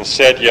 and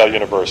said Yale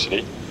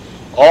University,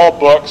 all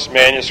books,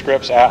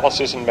 manuscripts,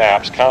 atlases, and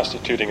maps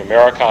constituting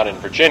Americana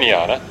and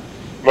Virginiana,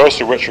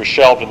 most of which are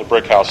shelved in the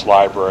Brickhouse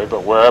Library,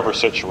 but wherever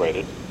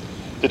situated,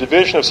 the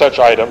division of such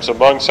items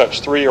among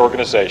such 3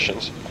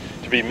 organizations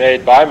to be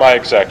made by my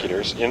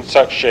executors in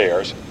such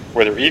shares,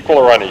 whether equal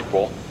or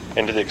unequal,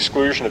 and to the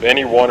exclusion of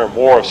any one or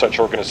more of such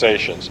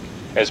organizations,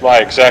 as my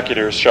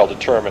executors shall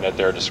determine at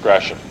their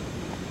discretion."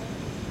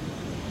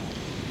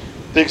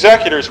 The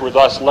executors were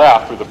thus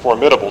left with the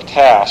formidable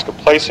task of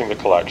placing the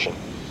collection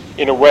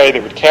in a way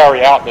that would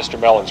carry out Mr.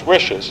 Mellon's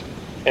wishes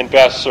and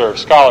best serve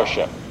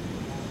scholarship.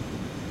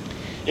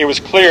 It was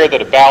clear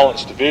that a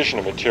balanced division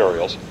of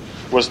materials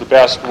was the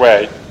best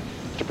way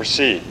to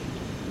proceed.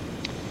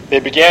 They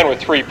began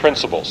with 3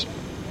 principles.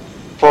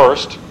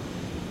 First,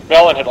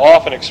 Mellon had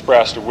often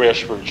expressed a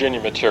wish for Virginia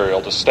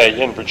material to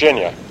stay in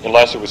Virginia,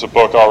 unless it was a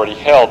book already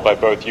held by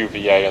both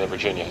UVA and the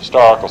Virginia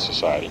Historical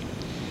Society,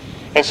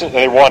 and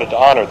they wanted to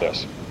honor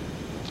this.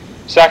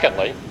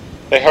 Secondly,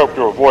 they hoped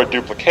to avoid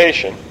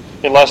duplication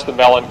unless the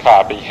Mellon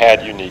copy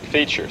had unique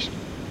features.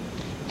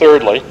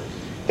 Thirdly,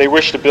 they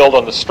wished to build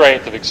on the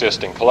strength of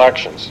existing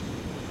collections.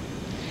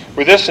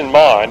 With this in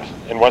mind,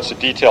 and once a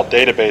detailed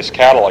database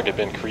catalog had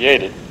been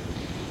created,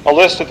 a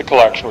list of the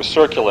collection was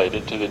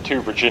circulated to the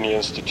 2 Virginia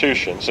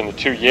institutions and the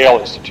 2 Yale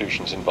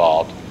institutions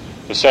involved,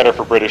 the Center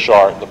for British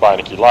Art and the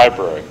Beinecke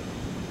Library.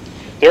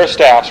 Their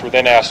staffs were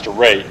then asked to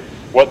rate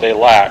what they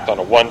lacked on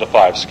a 1 to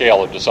 5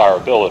 scale of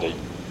desirability,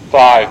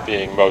 5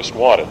 being most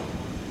wanted.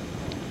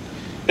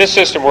 This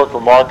system worked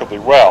remarkably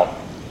well,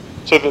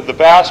 so that the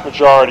vast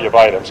majority of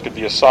items could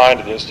be assigned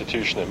to the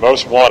institution that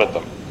most wanted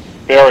them,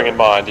 bearing in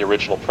mind the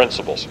original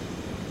principles.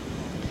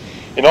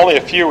 In only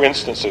a few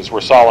instances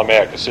were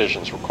Solomaic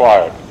decisions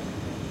required.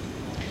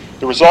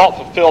 The result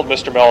fulfilled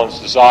Mr. Mellon's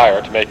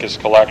desire to make his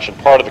collection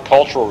part of the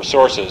cultural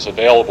resources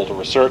available to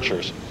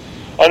researchers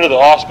under the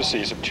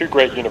auspices of two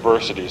great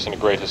universities and a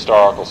great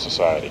historical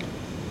society.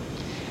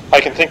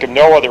 I can think of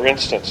no other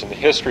instance in the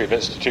history of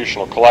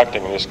institutional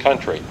collecting in this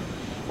country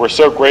where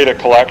so great a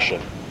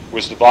collection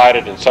was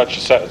divided in such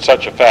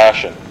a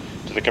fashion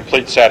to the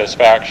complete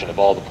satisfaction of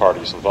all the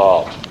parties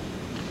involved.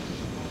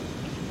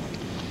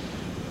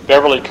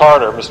 Beverly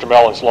Carter, Mr.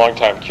 Mellon's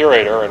longtime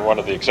curator and one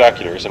of the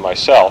executors, and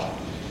myself,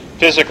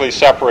 physically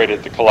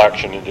separated the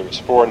collection into its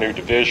 4 new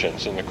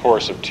divisions in the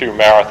course of 2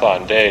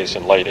 marathon days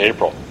in late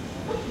April.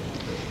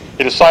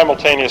 It is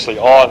simultaneously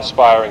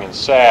awe-inspiring and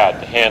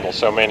sad to handle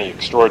so many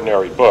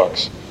extraordinary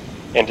books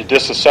and to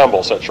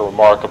disassemble such a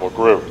remarkable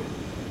group.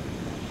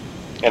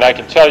 And I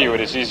can tell you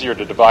it is easier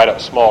to divide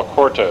up small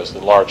quartos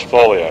than large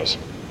folios.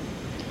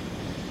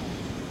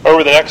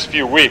 Over the next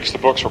few weeks, the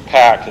books were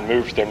packed and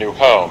moved to their new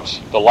homes,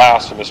 the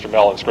last of Mr.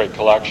 Mellon's great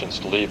collections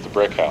to leave the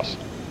brick house.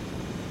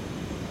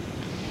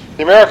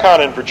 The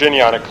Americana and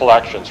Virginiana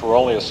collections were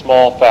only a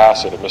small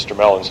facet of Mr.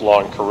 Mellon's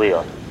long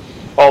career,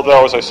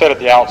 although, as I said at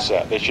the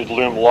outset, they should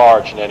loom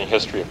large in any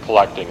history of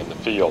collecting in the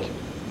field.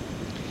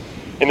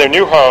 In their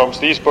new homes,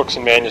 these books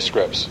and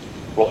manuscripts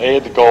will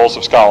aid the goals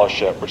of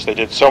scholarship, which he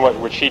did so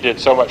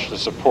much to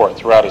support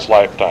throughout his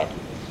lifetime,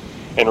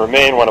 and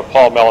remain one of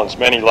Paul Mellon's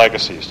many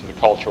legacies to the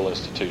cultural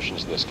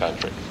institutions of this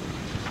country.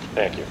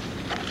 Thank you.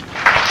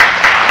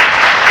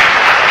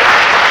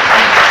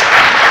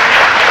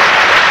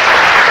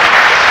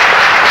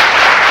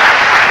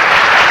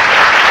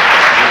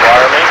 You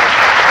wire me?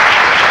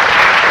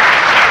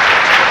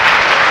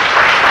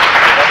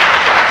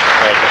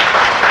 Thank you.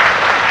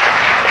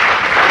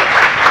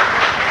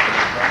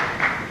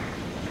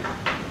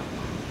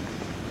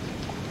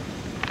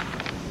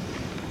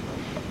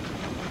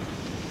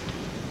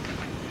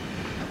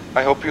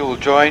 I hope you will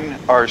join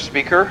our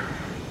speaker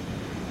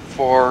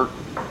for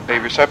a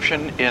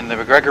reception in the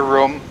McGregor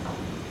Room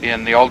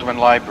in the Alderman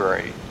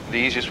Library. The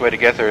easiest way to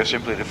get there is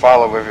simply to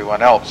follow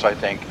everyone else, I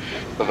think,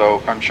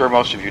 although I'm sure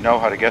most of you know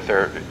how to get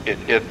there.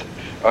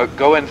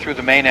 Go in through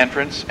the main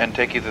entrance and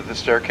take either the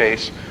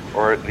staircase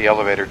or the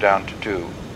elevator down to 2.